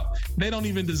you about, they don't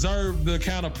even deserve the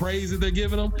kind of praise that they're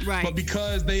giving them. Right. But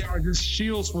because they are just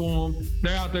shields for them,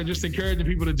 they're out there just encouraging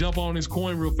people to jump on this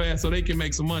coin real fast so they can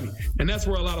make some money. And that's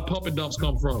where a lot of pump and dumps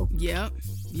come from. Yep.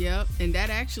 And that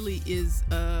actually is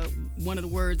one of the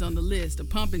words on the list, a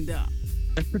pump and dump.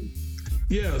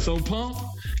 Yeah, so pump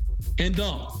and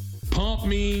dump. Pump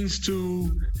means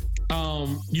to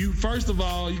you first of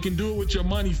all, you can do it with your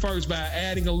money first by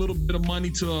adding a little bit of money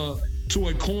to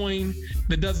a coin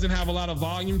that doesn't have a lot of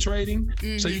volume trading.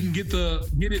 So you can get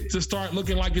it to start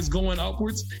looking like it's going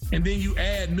upwards, and then you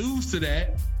add news to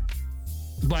that,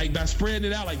 like by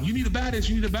spreading it out, like you need to buy this,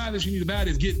 you need to buy this, you need to buy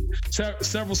this. Get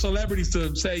several celebrities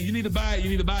to say you need to buy it, you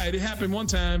need to buy it. It happened one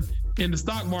time in the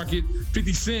stock market.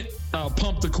 50 Cent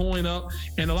pumped the coin up,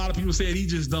 and a lot of people said he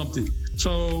just dumped it.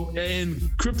 So in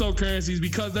cryptocurrencies,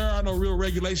 because there are no real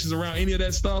regulations around any of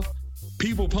that stuff,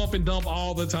 people pump and dump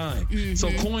all the time.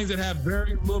 So coins that have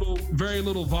very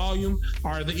little volume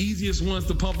are the easiest ones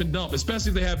to pump and dump, especially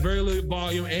if they have very little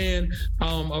volume and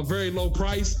a very low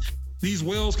price. These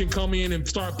whales can come in and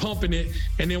start pumping it,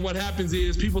 and then what happens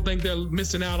is people think they're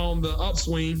missing out on the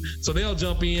upswing, so they'll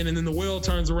jump in, and then the whale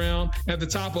turns around at the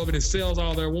top of it and sells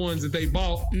all their ones that they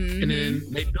bought, and then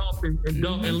they dump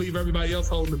and leave everybody else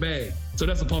holding the bag. So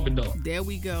that's a pump and dump. There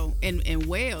we go. And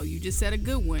whale, you just said a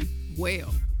good one.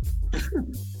 Whale.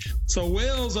 So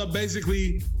whales are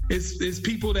basically it's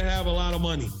people that have a lot of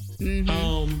money.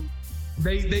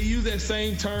 They use that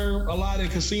same term a lot in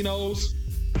casinos.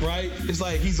 Right? It's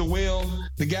like he's a whale,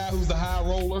 the guy who's the high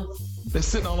roller that's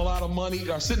sitting on a lot of money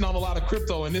or sitting on a lot of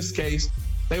crypto. In this case,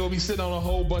 they will be sitting on a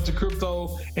whole bunch of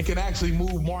crypto and can actually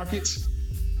move markets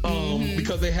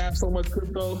because they have so much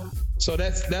crypto. So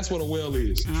that's what a whale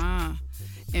is.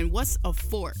 And what's a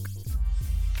fork?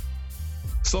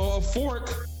 So a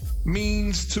fork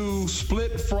means to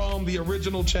split from the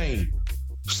original chain.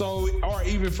 So, or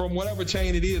even from whatever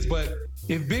chain it is. But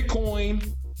when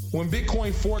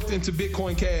Bitcoin forked into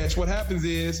Bitcoin Cash, what happens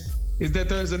is is that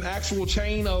there's an actual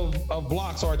chain of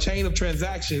blocks or a chain of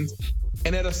transactions.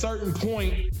 And at a certain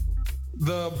point,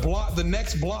 the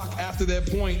next block after that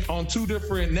point on two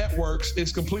different networks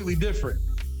is completely different.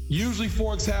 Usually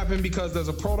forks happen because there's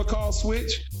a protocol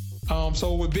switch.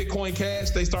 So with Bitcoin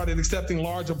Cash, they started accepting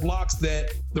larger blocks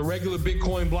that the regular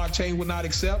Bitcoin blockchain would not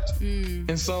accept.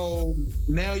 And so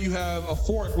now you have a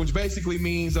fork, which basically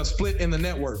means a split in the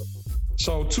network.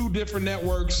 So two different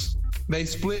networks, they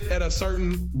split at a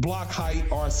certain block height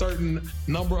or a certain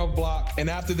number of block. And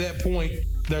after that point,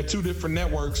 there are two different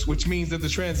networks, which means that the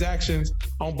transactions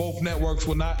on both networks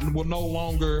will no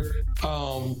longer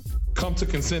come to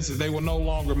consensus. They will no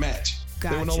longer match.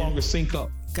 Gotcha. They will no longer sync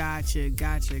up. Gotcha.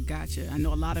 I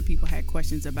know a lot of people had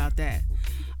questions about that.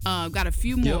 Got a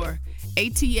few more.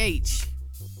 ATH.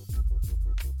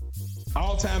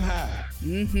 All-time high.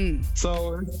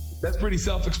 So that's pretty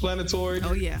self-explanatory.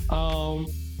 Oh, yeah.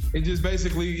 It just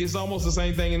basically, it's almost the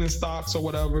same thing in the stocks or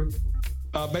whatever.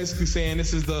 Basically saying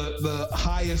this is the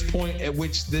highest point at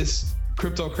which this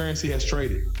cryptocurrency has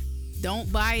traded.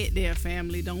 Don't buy it there,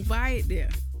 family. Don't buy it there.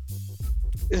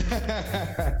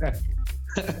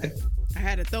 I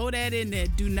had to throw that in there.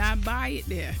 Do not buy it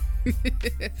there.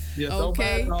 Don't buy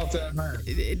it all-time high.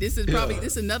 This is probably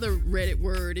this is another Reddit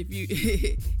word. If you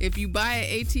if you buy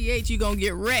an ATH, you're gonna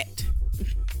get wrecked.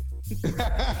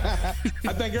 I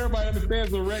think everybody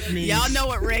understands what wreck means. Y'all know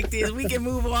what wrecked is. We can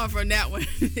move on from that one.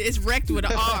 It's wrecked with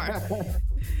an R.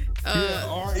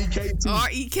 R-E-K-T.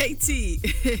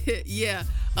 R-E-K-T. Yeah.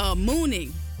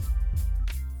 Mooning.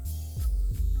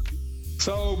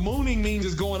 So mooning means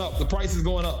it's going up. The price is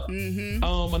going up.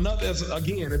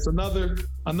 It's another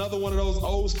one of those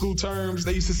old school terms.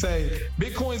 They used to say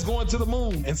Bitcoin's going to the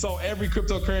moon, and so every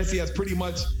cryptocurrency has pretty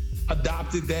much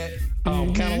adopted that.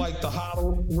 Kind of like the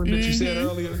HODL one that you said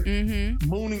earlier.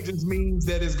 Mooning just means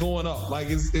that it's going up. Like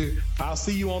I'll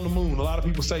see you on the moon. A lot of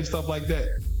people say stuff like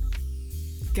that.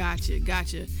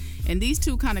 Gotcha. And these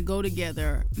two kind of go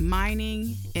together: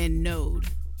 mining and node.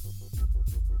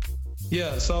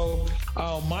 Yeah, so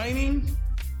mining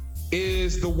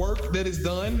is the work that is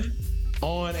done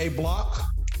on a block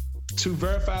to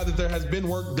verify that there has been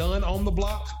work done on the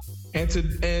block and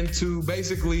to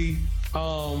basically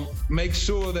make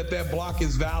sure that block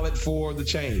is valid for the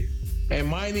chain. And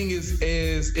mining is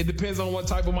it depends on what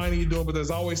type of mining you're doing, but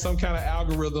there's always some kind of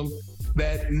algorithm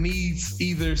that needs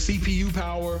either CPU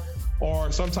power or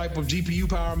some type of GPU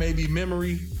power, maybe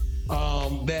memory,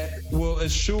 that will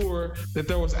assure that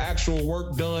there was actual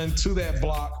work done to that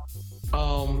block,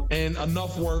 and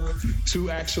enough work to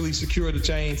actually secure the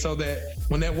chain, so that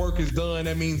when that work is done,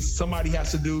 that means somebody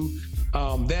has to do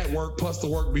that work plus the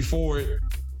work before it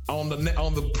on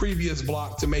the previous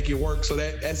block to make it work. So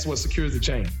that's what secures the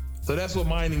chain. So that's what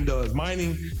mining does.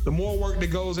 Mining, the more work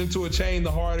that goes into a chain,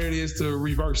 the harder it is to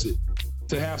reverse it,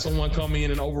 to have someone come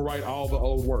in and overwrite all the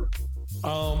old work.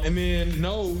 And then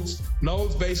nodes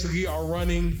basically are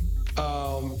running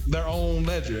their own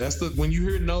ledger. When you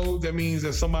hear node, that means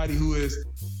that somebody who is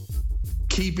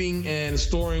keeping and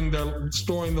storing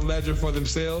the ledger for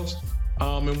themselves.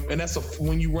 And that's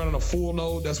when you run on a full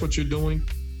node, that's what you're doing.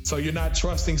 So you're not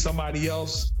trusting somebody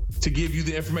else to give you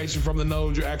the information from the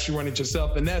node. You're actually running it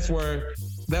yourself, and that's where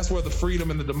the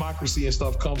freedom and the democracy and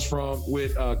stuff comes from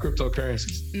with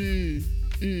cryptocurrencies.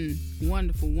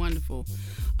 Wonderful.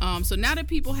 So now that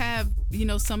people have,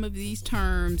 some of these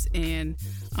terms, and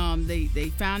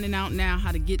they finding out now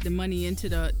how to get the money into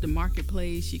the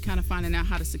marketplace, you're kind of finding out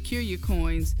how to secure your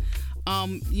coins.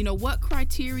 What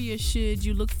criteria should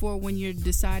you look for when you're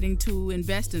deciding to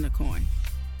invest in a coin?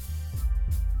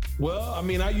 Well,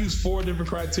 I use 4 different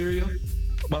criteria,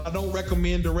 but I don't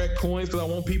recommend direct coins because I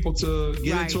want people to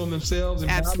get into them themselves and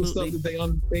buy the stuff that they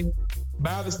understand.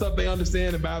 Buy the stuff they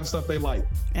understand and buy the stuff they like.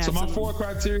 Absolutely. So my 4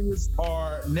 criteria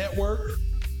are network.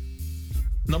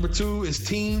 Number 2 is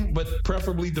team, but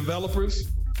preferably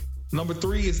developers. Number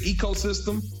 3 is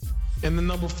ecosystem. And then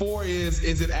number 4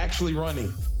 is it actually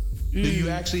running? Do you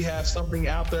actually have something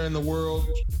out there in the world,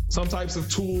 some types of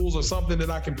tools or something that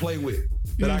I can play with,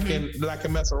 that I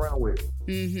can mess around with?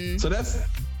 So those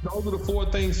are the 4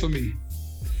 things for me.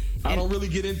 I don't really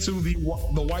get into the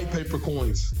white paper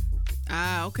coins.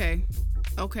 Okay.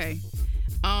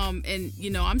 And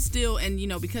I'm still,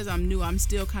 because I'm new, I'm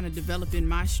still kind of developing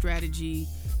my strategy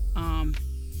on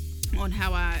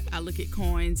how I look at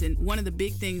coins. And one of the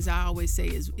big things I always say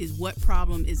is what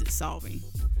problem is it solving?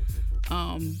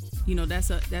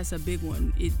 That's a big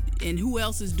one. And who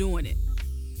else is doing it?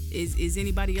 Is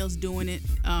anybody else doing it?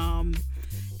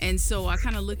 And so I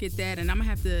kind of look at that, and I'm gonna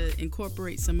have to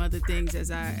incorporate some other things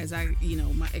as I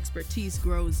my expertise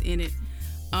grows in it.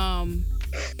 And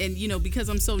because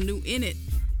I'm so new in it,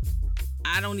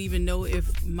 I don't even know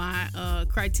if my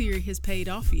criteria has paid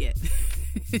off yet.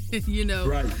 You know,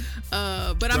 right?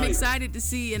 But I'm excited to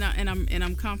see, and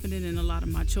I'm confident in a lot of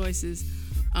my choices.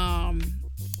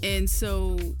 And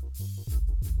so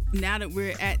now that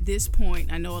we're at this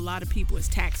point, I know a lot of people, it's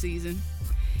tax season,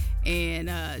 and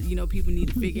you know, people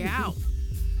need to figure out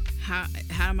how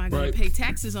am I going to pay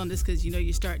taxes on this, because you know,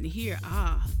 you're starting to hear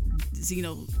you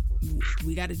know,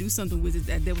 we got to do something with it.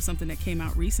 That there was something that came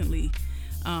out recently,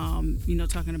 you know,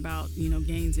 talking about, you know,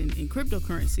 gains in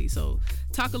cryptocurrency. So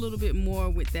talk a little bit more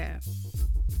with that.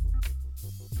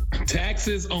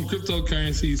 Taxes on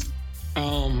cryptocurrencies,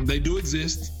 they do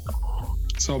exist.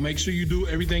 So make sure you do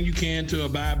everything you can to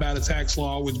abide by the tax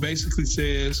law, which basically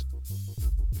says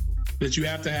that you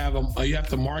have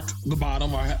to mark the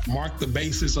bottom or mark the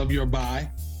basis of your buy.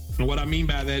 And what I mean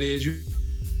by that is you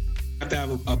have to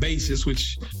have a basis,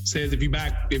 which says if you buy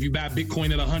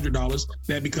Bitcoin at $100,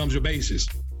 that becomes your basis.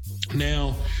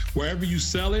 Now, wherever you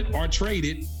sell it or trade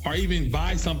it or even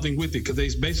buy something with it, because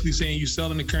they're basically saying you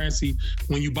selling the currency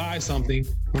when you buy something.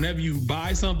 Whenever you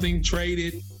buy something, trade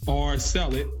it, or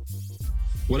sell it,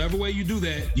 whatever way you do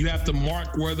that, you have to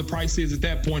mark where the price is at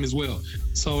that point as well.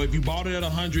 So if you bought it at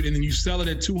 100 and then you sell it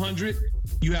at 200,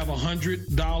 you have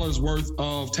 $100 worth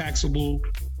of taxable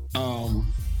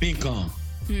income.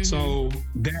 Mm-hmm. So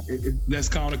that's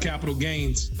called a capital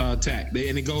gains tax,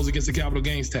 and it goes against the capital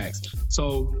gains tax.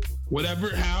 So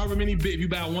however many, if you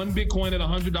buy one Bitcoin at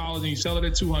 $100 and you sell it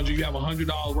at 200, you have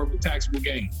 $100 worth of taxable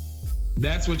gain.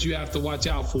 That's what you have to watch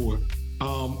out for.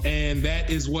 And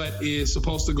that is what is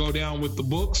supposed to go down with the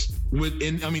books,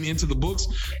 into the books.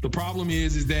 The problem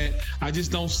is that I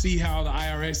just don't see how the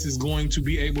IRS is going to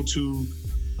be able to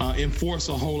enforce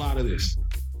a whole lot of this,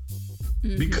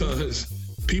 because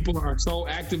people are so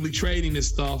actively trading this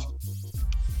stuff,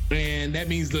 and that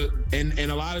means and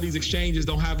a lot of these exchanges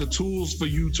don't have the tools for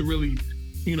you to really,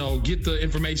 you know, get the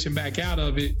information back out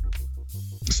of it.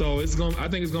 So I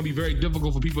think it's gonna be very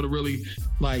difficult for people to really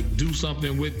like do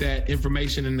something with that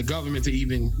information, and the government to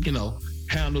even, you know,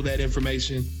 handle that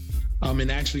information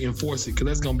and actually enforce it, because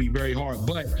that's gonna be very hard.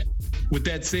 But with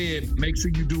that said, make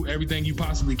sure you do everything you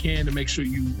possibly can to make sure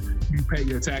you pay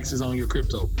your taxes on your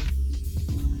crypto.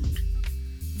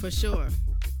 For sure.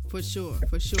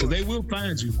 Because they will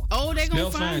find you. Oh, they'll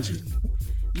find you.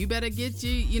 You better get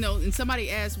you know. And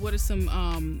somebody asked, what are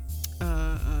some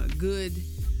good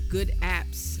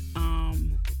apps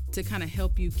to kind of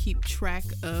help you keep track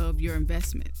of your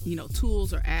investment, you know,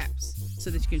 tools or apps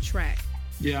so that you can track.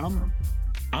 Yeah,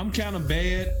 I'm kind of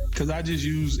bad because I just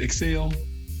use Excel.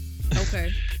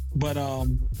 Okay. But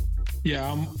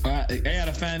yeah, I had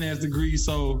a finance degree,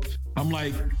 so I'm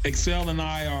like, Excel and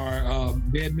I are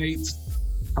bedmates.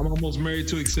 I'm almost married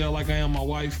to Excel like I am my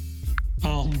wife.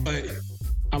 But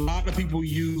a lot of people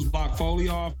use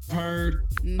Blockfolio, I've heard.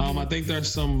 I think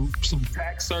there's some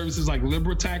tax services like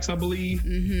LibreTax, I believe,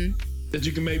 that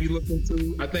you can maybe look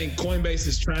into. I think Coinbase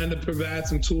is trying to provide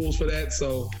some tools for that.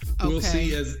 So we'll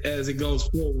see as it goes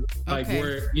forward, like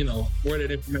where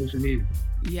that information is.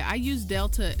 Yeah, I use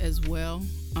Delta as well.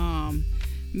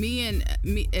 Me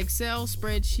Excel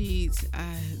spreadsheets,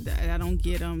 I don't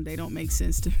get them. They don't make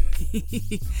sense to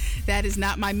me. That is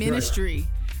not my ministry.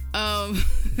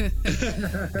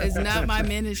 It's not my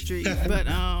ministry, but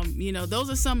you know, those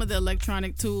are some of the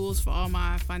electronic tools for all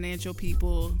my financial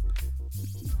people.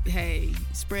 Hey,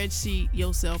 spreadsheet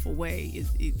yourself away.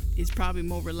 It's probably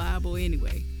more reliable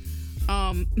anyway.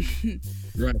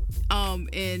 Right.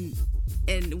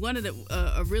 And one of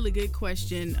a really good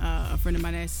question a friend of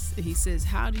mine asked, he says,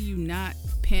 how do you not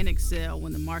panic sell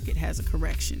when the market has a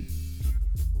correction?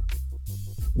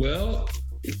 Well,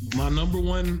 my number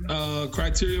one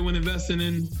criteria when investing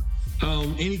in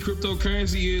any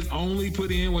cryptocurrency is only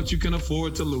put in what you can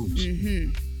afford to lose.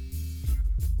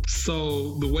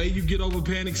 So the way you get over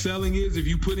panic selling is if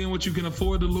you put in what you can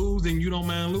afford to lose, then you don't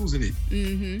mind losing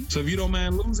it. So if you don't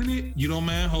mind losing it, you don't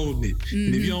mind holding it.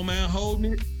 And if you don't mind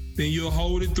holding it, then you'll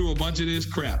hold it through a bunch of this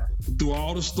crap, through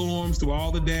all the storms, through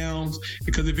all the downs,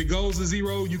 because if it goes to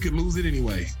zero, you could lose it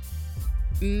anyway.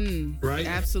 Right?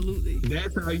 Absolutely.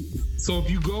 That's how so if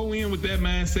you go in with that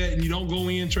mindset and you don't go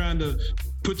in trying to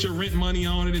put your rent money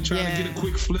on it and try to get a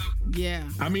quick flip. Yeah.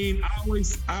 I mean,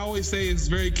 I always say it's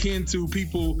very akin to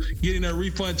people getting a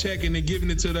refund check and then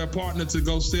giving it to their partner to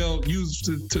go use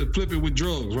to flip it with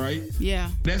drugs, right?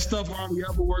 Yeah. That stuff hardly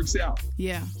ever works out.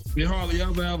 Yeah. It hardly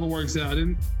ever works out.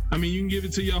 And I mean, you can give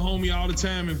it to your homie all the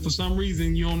time, and for some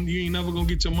reason, you ain't never gonna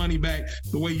get your money back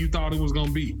the way you thought it was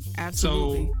gonna be.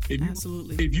 Absolutely. So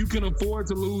if you can afford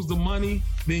to lose the money,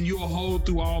 then you'll hold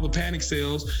through all the panic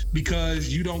sales because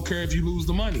you don't care if you lose the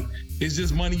the money. It's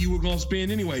just money you were gonna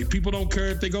spend anyway. People don't care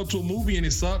if they go to a movie and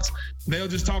it sucks. They'll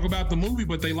just talk about the movie,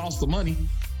 but they lost the money.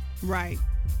 Right.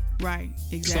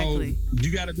 Exactly. So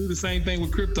you got to do the same thing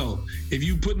with crypto. If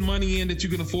you put money in that you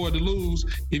can afford to lose,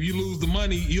 if you lose the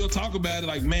money, you'll talk about it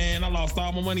like, man, I lost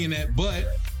all my money in that. But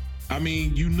I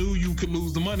mean, you knew you could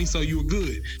lose the money, so you were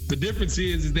good. The difference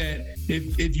is that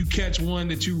if you catch one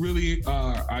that you really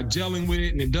are gelling with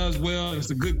it and it does well and it's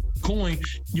a good coin,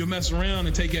 you'll mess around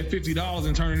and take that $50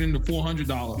 and turn it into $400.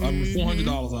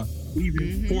 $400,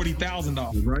 even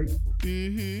 $40,000, right?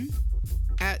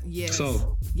 Yes.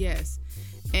 So yes.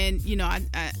 And, you know,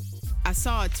 I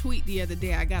saw a tweet the other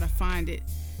day. I got to find it.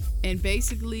 And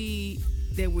basically,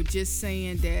 they were just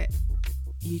saying that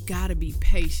you got to be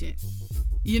patient.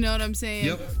 You know what I'm saying?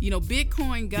 Yep. You know,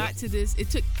 Bitcoin got to this. It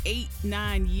took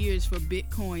 8-9 years for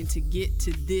Bitcoin to get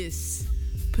to this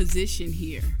position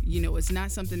here. You know, it's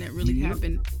not something that really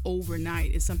happened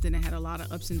overnight. It's something that had a lot of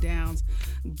ups and downs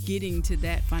getting to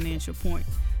that financial point.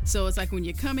 So it's like when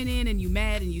you're coming in and you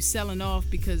mad and you selling off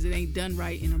because it ain't done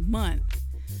right in a month.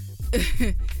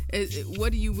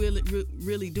 What are you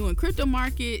really doing? Crypto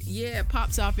market, it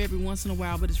pops off every once in a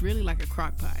while, but it's really like a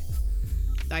crock pot.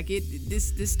 Like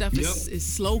this stuff is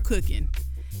slow cooking,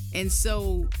 and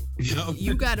so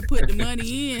you got to put the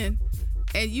money in,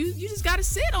 and you just got to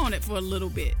sit on it for a little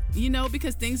bit, you know,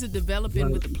 because things are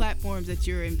developing with the platforms that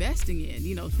you're investing in.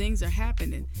 You know, things are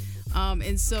happening,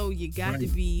 and so you got to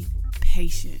be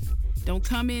patient. Don't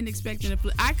come in expecting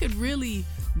I could really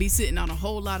be sitting on a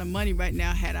whole lot of money right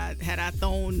now had I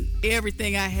thrown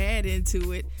everything I had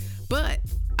into it, but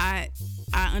I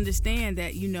understand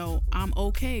that, you know, I'm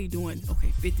okay doing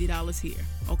 $50 here,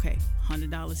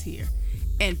 $100 here,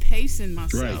 and pacing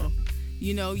myself. Right.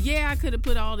 You know, I could have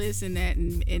put all this and that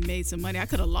and made some money. I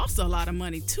could have lost a lot of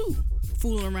money too,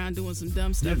 fooling around doing some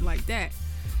dumb stuff like that.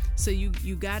 So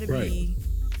you got to be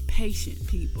patient,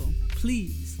 people.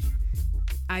 Please.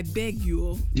 I beg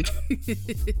you.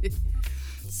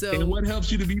 So, and what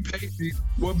helps you to be patient?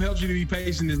 What helps you to be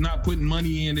patient is not putting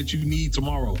money in that you need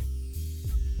tomorrow.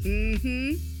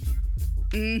 You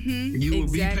will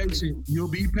be patient. You'll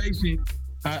be patient.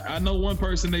 I know one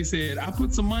person, they said, I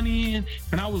put some money in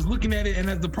and I was looking at it, and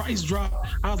as the price dropped,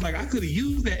 I was like, I could have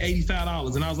used that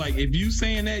 $85. And I was like, if you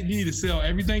saying that, you need to sell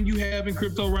everything you have in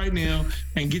crypto right now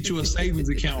and get you a savings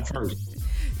account first.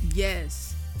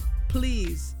 Yes.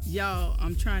 Please, y'all,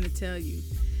 I'm trying to tell you,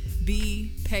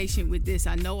 be patient with this.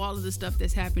 I know all of the stuff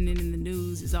that's happening in the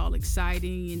news is all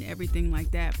exciting and everything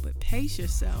like that, but pace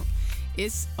yourself.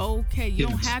 It's okay. You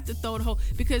don't have to throw the whole,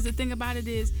 because the thing about it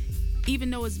is, even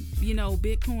though it's, you know,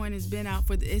 Bitcoin has been out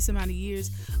for this amount of years,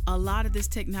 a lot of this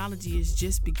technology is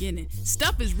just beginning.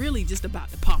 Stuff is really just about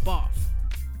to pop off.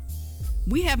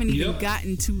 We haven't even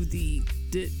gotten to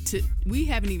we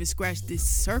haven't even scratched the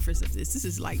surface of this. This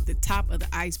is like the top of the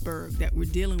iceberg that we're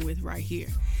dealing with right here.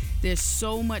 There's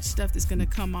so much stuff that's going to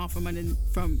come off from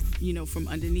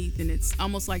underneath, and it's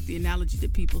almost like the analogy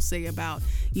that people say about,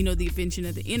 you know, the invention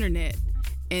of the internet,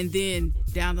 and then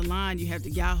down the line you have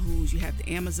the Yahoos, you have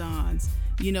the Amazons,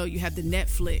 you know, you have the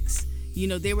Netflix. You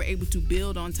know, they were able to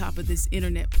build on top of this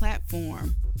internet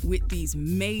platform with these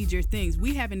major things.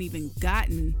 We haven't even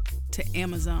gotten to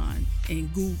Amazon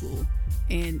and Google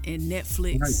and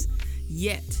Netflix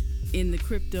yet in the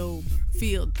crypto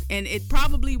field. And it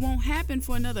probably won't happen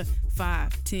for another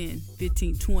 5, 10,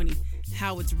 15, 20,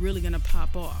 how it's really going to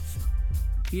pop off.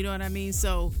 You know what I mean?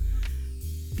 So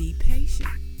be patient.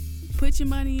 Put your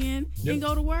money in and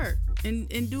go to work and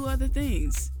do other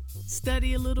things.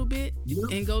 Study a little bit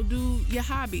and go do your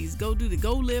hobbies. Go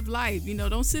live life. You know,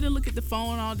 don't sit and look at the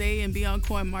phone all day and be on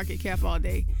CoinMarketCap all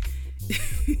day.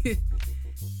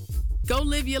 Go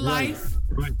live your life.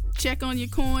 Right. Check on your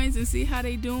coins and see how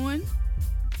they doing,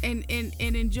 and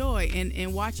enjoy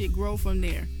and watch it grow from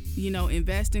there. You know,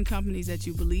 invest in companies that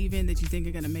you believe in, that you think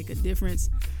are going to make a difference.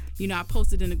 You know, I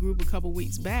posted in a group a couple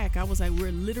weeks back. I was like,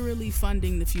 we're literally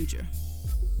funding the future.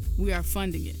 We are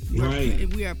funding it.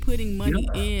 We are putting money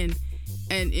in,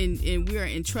 and we are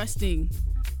entrusting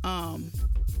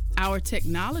our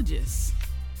technologists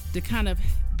to kind of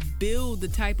build the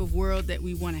type of world that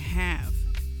we want to have.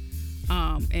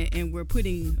 And we're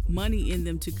putting money in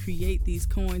them to create these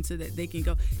coins so that they can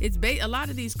go. A lot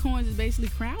of these coins is basically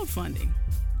crowdfunding.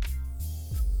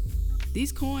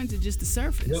 These coins are just the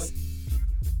surface.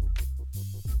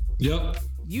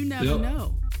 You never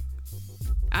know.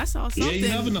 I saw something. Yeah, you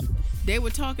never know. They were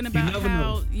talking about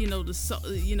how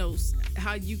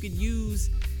how you could use,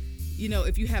 you know,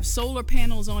 if you have solar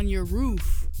panels on your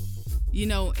roof, you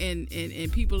know, and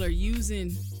people are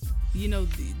using you know,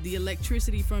 the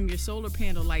electricity from your solar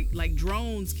panel, like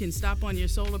drones can stop on your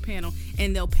solar panel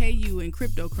and they'll pay you in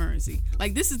cryptocurrency.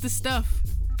 Like, this is the stuff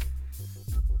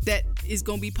that is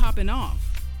going to be popping off.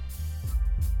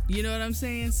 You know what I'm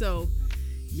saying? So,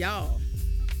 y'all,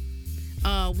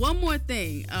 one more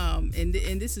thing, and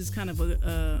this is kind of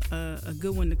a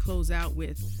good one to close out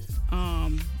with.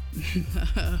 One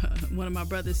of my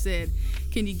brothers said,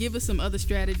 can you give us some other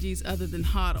strategies other than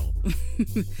HODL?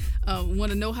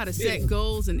 Want to know how to set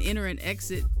goals and enter and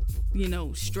exit, you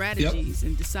know, strategies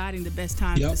and deciding the best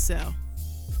time to sell.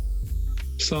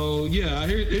 So,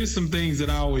 here's some things that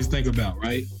I always think about,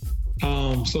 right?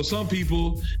 So some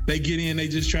people, they get in, they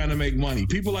just trying to make money.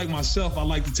 People like myself, I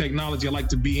like the technology. I like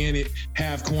to be in it,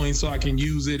 have coins so I can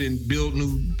use it and build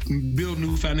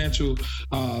new financial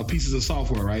pieces of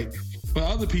software, right? But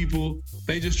other people,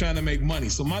 they just trying to make money.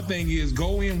 So my thing is,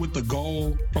 go in with the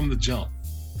goal from the jump.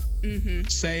 Mm-hmm.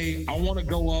 Say, I want to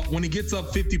go up. When it gets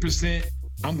up 50%,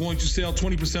 I'm going to sell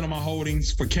 20% of my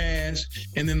holdings for cash,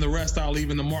 and then the rest I'll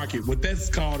leave in the market. What that's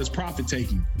called is profit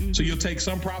taking. Mm-hmm. So you'll take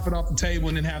some profit off the table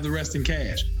and then have the rest in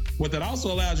cash. What that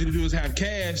also allows you to do is have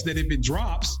cash that if it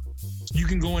drops, you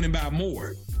can go in and buy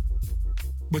more.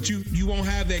 But you won't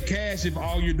have that cash if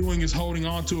all you're doing is holding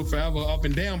on to it forever up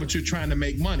and down, but you're trying to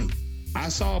make money. I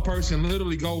saw a person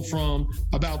literally go from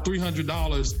about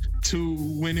 $300 to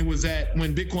when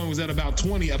Bitcoin was at about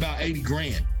 20, about 80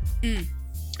 grand. Mm.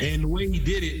 And the way he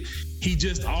did it, he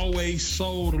just always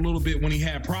sold a little bit when he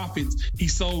had profits. He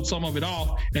sold some of it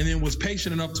off and then was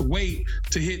patient enough to wait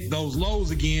to hit those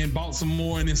lows again, bought some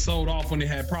more, and then sold off when they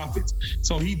had profits.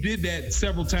 So he did that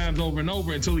several times over and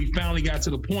over until he finally got to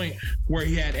the point where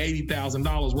he had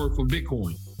 $80,000 worth of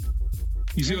Bitcoin.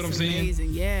 You see what I'm saying?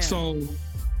 Amazing, yeah. So,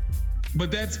 but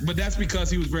that's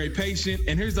because he was very patient.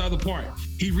 And here's the other part.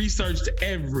 He researched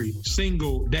every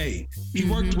single day. He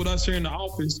worked with us here in the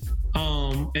office.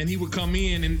 And he would come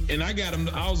in and I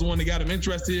was the one that got him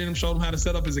interested in him, showed him how to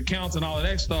set up his accounts and all of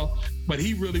that stuff. But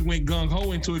he really went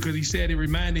gung-ho into it because he said it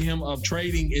reminded him of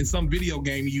trading in some video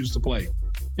game he used to play.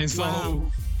 And so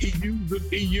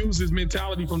he used his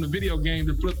mentality from the video game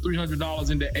to flip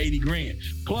 $300 into 80 grand.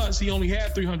 Plus, he only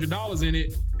had $300 in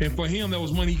it. And for him, that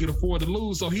was money he could afford to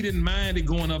lose. So he didn't mind it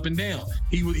going up and down.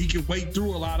 He could wait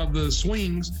through a lot of the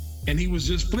swings, and he was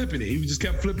just flipping it. He just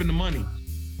kept flipping the money.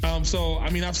 So,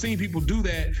 I mean, I've seen people do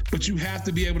that, but you have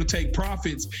to be able to take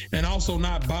profits and also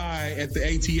not buy at the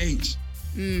ATH,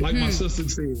 like my sister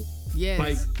said. Yes.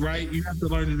 Like, right? You have to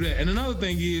learn to do that. And another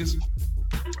thing is,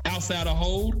 outside of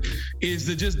hold, is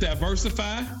to just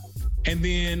diversify. And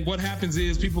then what happens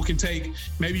is people can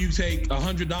maybe you take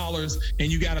 $100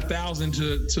 and you got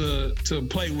 $1,000 to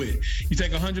play with. You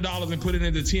take $100 and put it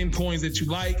into 10 coins that you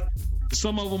like.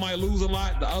 Some of them might lose a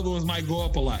lot. The other ones might go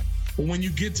up a lot. But when you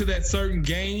get to that certain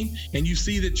gain and you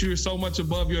see that you're so much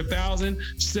above your 1,000,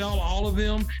 sell all of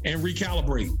them and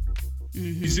recalibrate.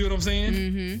 Mm-hmm. You see what I'm saying?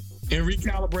 Mm-hmm. And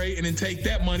recalibrate and then take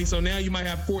that money. So now you might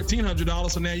have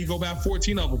 $1,400. So now you go buy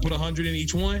 14 of them, put 100 in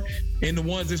each one. And the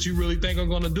ones that you really think are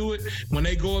going to do it, when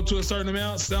they go up to a certain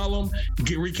amount, sell them,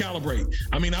 recalibrate.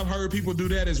 I mean, I've heard people do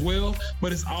that as well,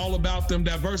 but it's all about them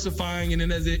diversifying. And then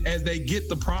as they get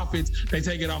the profits, they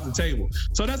take it off the table.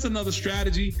 So that's another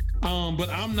strategy. But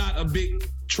I'm not a big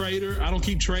trader. I don't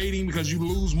keep trading because you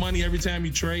lose money every time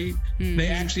you trade. Mm-hmm. They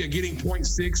actually are getting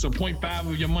 0.6 or 0.5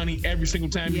 of your money every single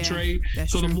time you trade.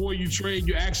 So true. The more you trade,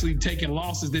 you're actually taking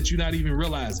losses that you're not even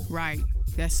realizing. Right.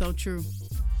 That's so true.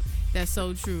 That's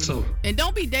so true. And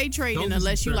don't be day trading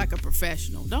unless you're like a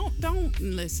professional. Don't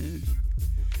listen.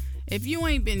 If you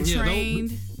ain't been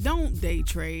trained, don't day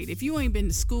trade. If you ain't been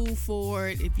to school for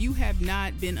it, if you have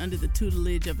not been under the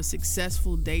tutelage of a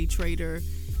successful day trader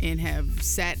and have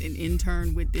sat and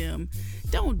interned with them,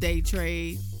 don't day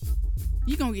trade.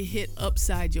 You're going to get hit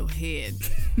upside your head.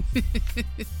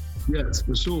 Yes,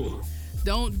 for sure.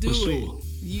 Don't do it.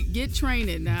 You get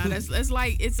training now. That's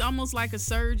like, it's almost like a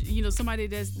surgery. You know, somebody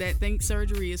that thinks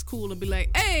surgery is cool and be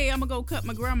like, hey, I'm going to go cut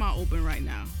my grandma open right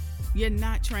now. You're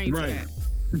not trained for that.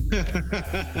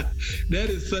 That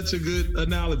is such a good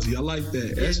analogy. I like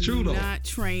that. That's true though. Not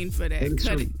trained for that.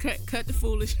 Cut the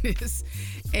foolishness,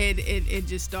 and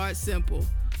just start simple.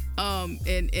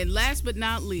 And last but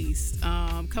not least,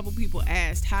 a couple people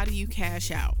asked, how do you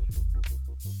cash out?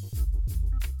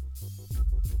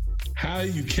 How do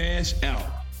you cash out?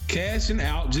 Cashing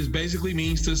out just basically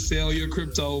means to sell your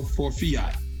crypto for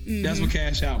fiat. Mm-hmm. That's what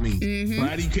cash out means. Mm-hmm.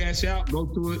 How do you cash out? Go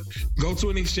to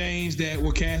an exchange that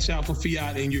will cash out for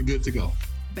fiat and you're good to go.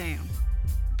 Bam.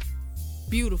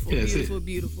 Beautiful,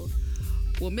 beautiful.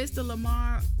 Well, Mr.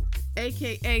 Lamar,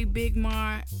 AKA Big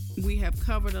Mar. We have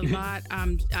covered a lot.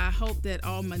 I hope that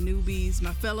all my newbies,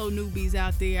 my fellow newbies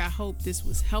out there, I hope this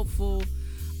was helpful.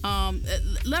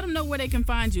 Let them know where they can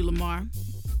find you, Lamar.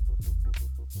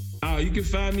 You can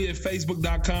find me at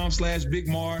facebook.com/Big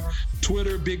Mar,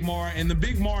 Twitter Big Mar, and the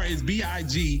Big Mar is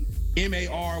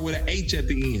BIGMAR with an H at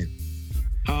the end.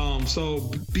 So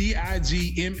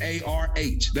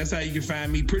BIGMARH. That's how you can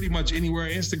find me pretty much anywhere,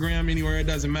 Instagram, anywhere, it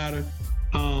doesn't matter.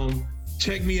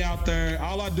 Check me out there.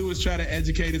 All I do is try to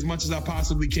educate as much as I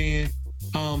possibly can.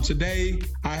 Today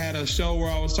I had a show where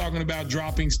I was talking about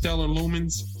dropping stellar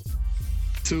lumens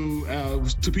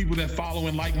to people that follow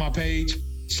and like my page.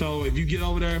 So if you get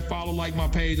over there and follow, like my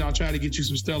page, I'll try to get you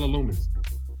some stellar lumens.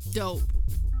 Dope.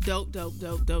 Well,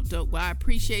 I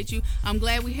appreciate you. I'm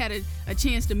glad we had a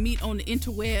chance to meet on the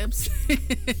interwebs.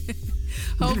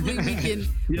 Hopefully we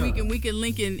can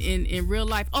link in real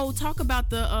life. Oh, talk about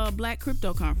the Black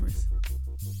Crypto Conference.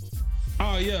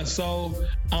 Oh yeah. So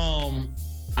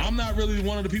I'm not really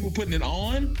one of the people putting it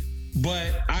on,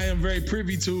 but I am very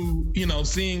privy to,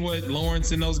 seeing what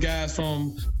Lawrence and those guys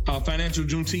from Financial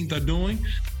Juneteenth are doing.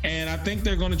 And I think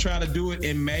they're going to try to do it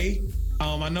in May.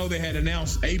 I know they had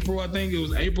announced April. I think it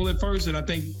was April at first. And I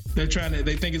think they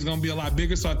think it's going to be a lot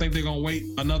bigger. So I think they're going to wait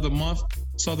another month.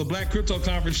 So the Black Crypto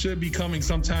Conference should be coming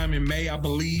sometime in May, I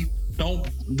believe.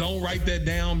 Don't write that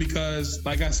down because,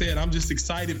 like I said, I'm just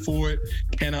excited for it.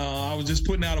 And I was just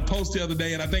putting out a post the other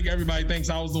day, and I think everybody thinks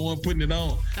I was the one putting it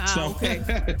on. Okay.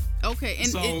 Okay.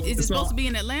 And is it supposed to be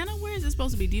in Atlanta? Where is it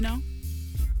supposed to be? Do you know?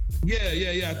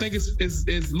 Yeah. I think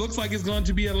it looks like it's going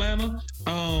to be Atlanta.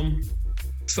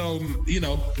 So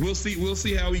we'll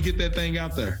see how we get that thing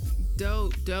out there.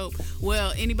 Dope.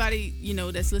 Well, anybody,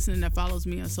 that's listening that follows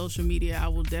me on social media, I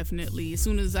will definitely, as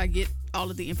soon as I get all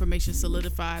of the information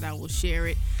solidified, I will share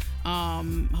it.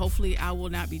 Hopefully I will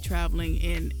not be traveling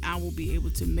and I will be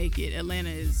able to make it.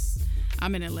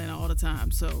 I'm in Atlanta all the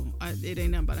time, so it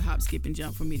ain't nothing but a hop, skip, and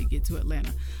jump for me to get to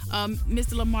Atlanta.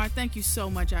 Mr. Lamar, thank you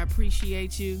so much. I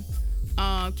appreciate you.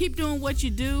 Keep doing what you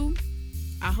do.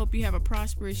 I hope you have a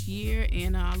prosperous year,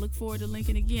 and I look forward to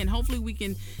linking again. Hopefully we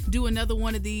can do another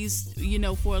one of these,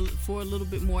 for a little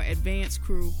bit more advanced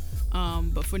crew.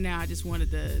 But for now, I just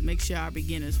wanted to make sure our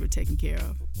beginners were taken care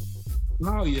of.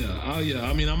 Oh, yeah.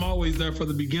 I mean, I'm always there for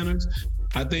the beginners.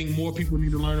 I think more people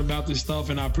need to learn about this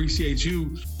stuff, and I appreciate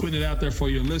you putting it out there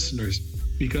for your listeners,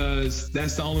 because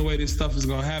that's the only way this stuff is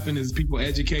going to happen is people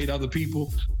educate other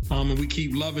people. And we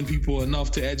keep loving people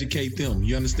enough to educate them.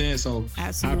 You understand? So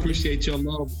absolutely. I appreciate your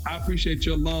love. I appreciate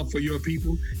your love for your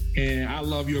people, and I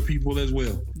love your people as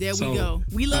well. There we go.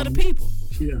 We love the people.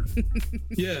 Yeah,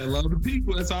 love the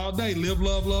people. That's all day. Live,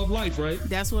 love life, right?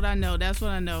 That's what I know.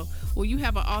 Well, you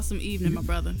have an awesome evening, my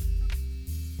brother.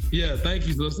 Yeah, thank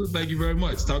you, sister. Thank you very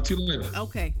much. Talk to you later.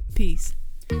 Okay, peace.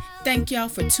 Thank y'all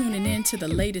for tuning in to the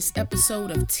latest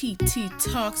episode of TT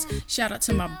Talks. Shout out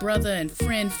to my brother and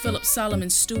friend Philip Solomon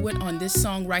Stewart on this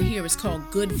song right here. It's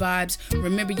called Good Vibes.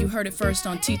 Remember, you heard it first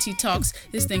on TT Talks.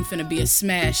 This thing finna be a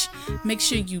smash. Make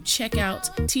sure you check out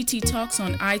TT Talks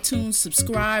on iTunes,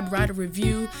 subscribe, write a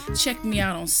review. Check me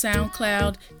out on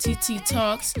SoundCloud, TT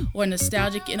Talks, or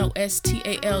Nostalgic,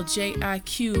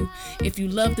 NOSTALJIQ. If you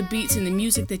love the beats and the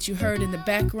music that you heard in the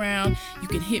background, you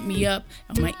can hit me up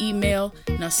on my email,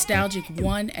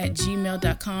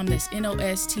 nostalgic1@gmail.com. That's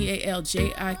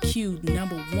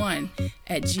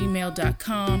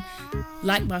NOSTALJIQ1@gmail.com.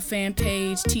 Like my fan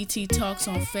page, TT Talks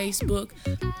on Facebook.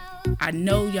 I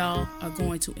know y'all are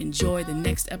going to enjoy the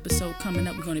next episode coming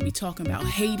up. We're going to be talking about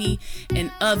Haiti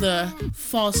and other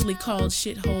falsely called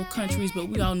shithole countries, but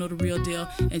we all know the real deal,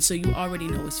 and so you already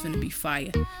know it's finna be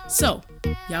fire. So,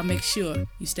 y'all make sure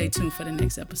you stay tuned for the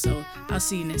next episode. I'll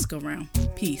see you next go round.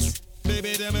 Peace.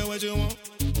 Baby, tell me what you want,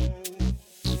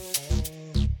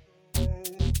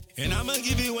 and I'ma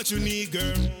give you what you need,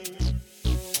 girl.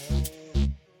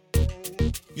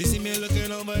 You see me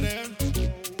looking over there,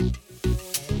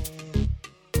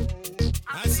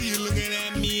 I see you looking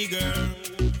at me, girl.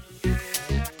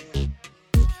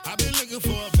 I've been looking for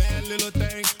a bad little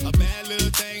thing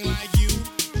like you.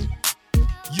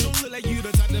 You don't look like you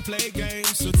the type to play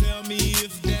games, so tell me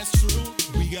if that's true.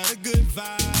 We got a good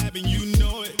vibe and you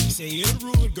know it. Say you're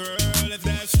rude, girl, if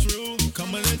that's true.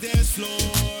 Come on the dance floor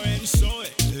and show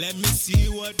it. Let me see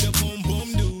what the boom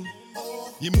boom do.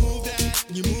 You move that,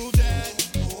 you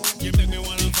make me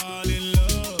wanna fall in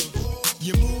love.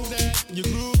 You move that, you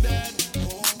groove that,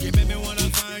 you make me wanna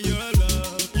find your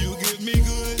love. You give me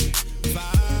good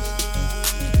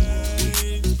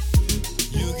vibes.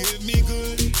 You give me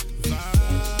good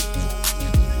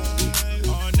vibes.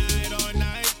 All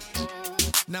night.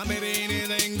 Now baby,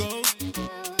 anything goes.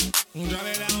 Drop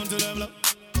it down to the floor.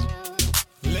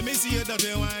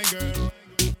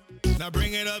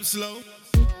 it up slow.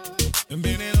 And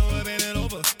bend it over, bend it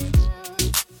over.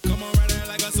 Come on, right there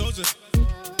like a soldier.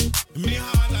 Me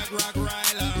hard like rock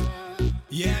rider.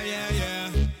 Yeah, yeah, yeah.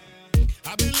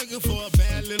 I've been looking for a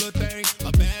bad little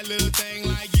thing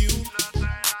like you.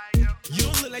 You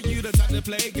don't look like you the type to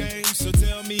play games, so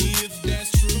tell me if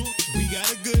that's true. We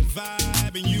got a good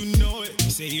vibe and you know it.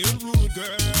 Say you're rude,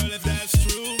 girl, if that's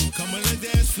true. Come on the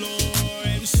dance floor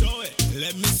and show it.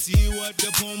 Let me see what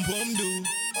the boom boom do.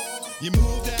 You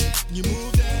move that, you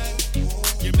move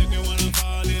that. You make me wanna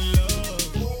fall in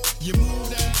love. You move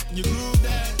that, you groove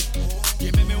that.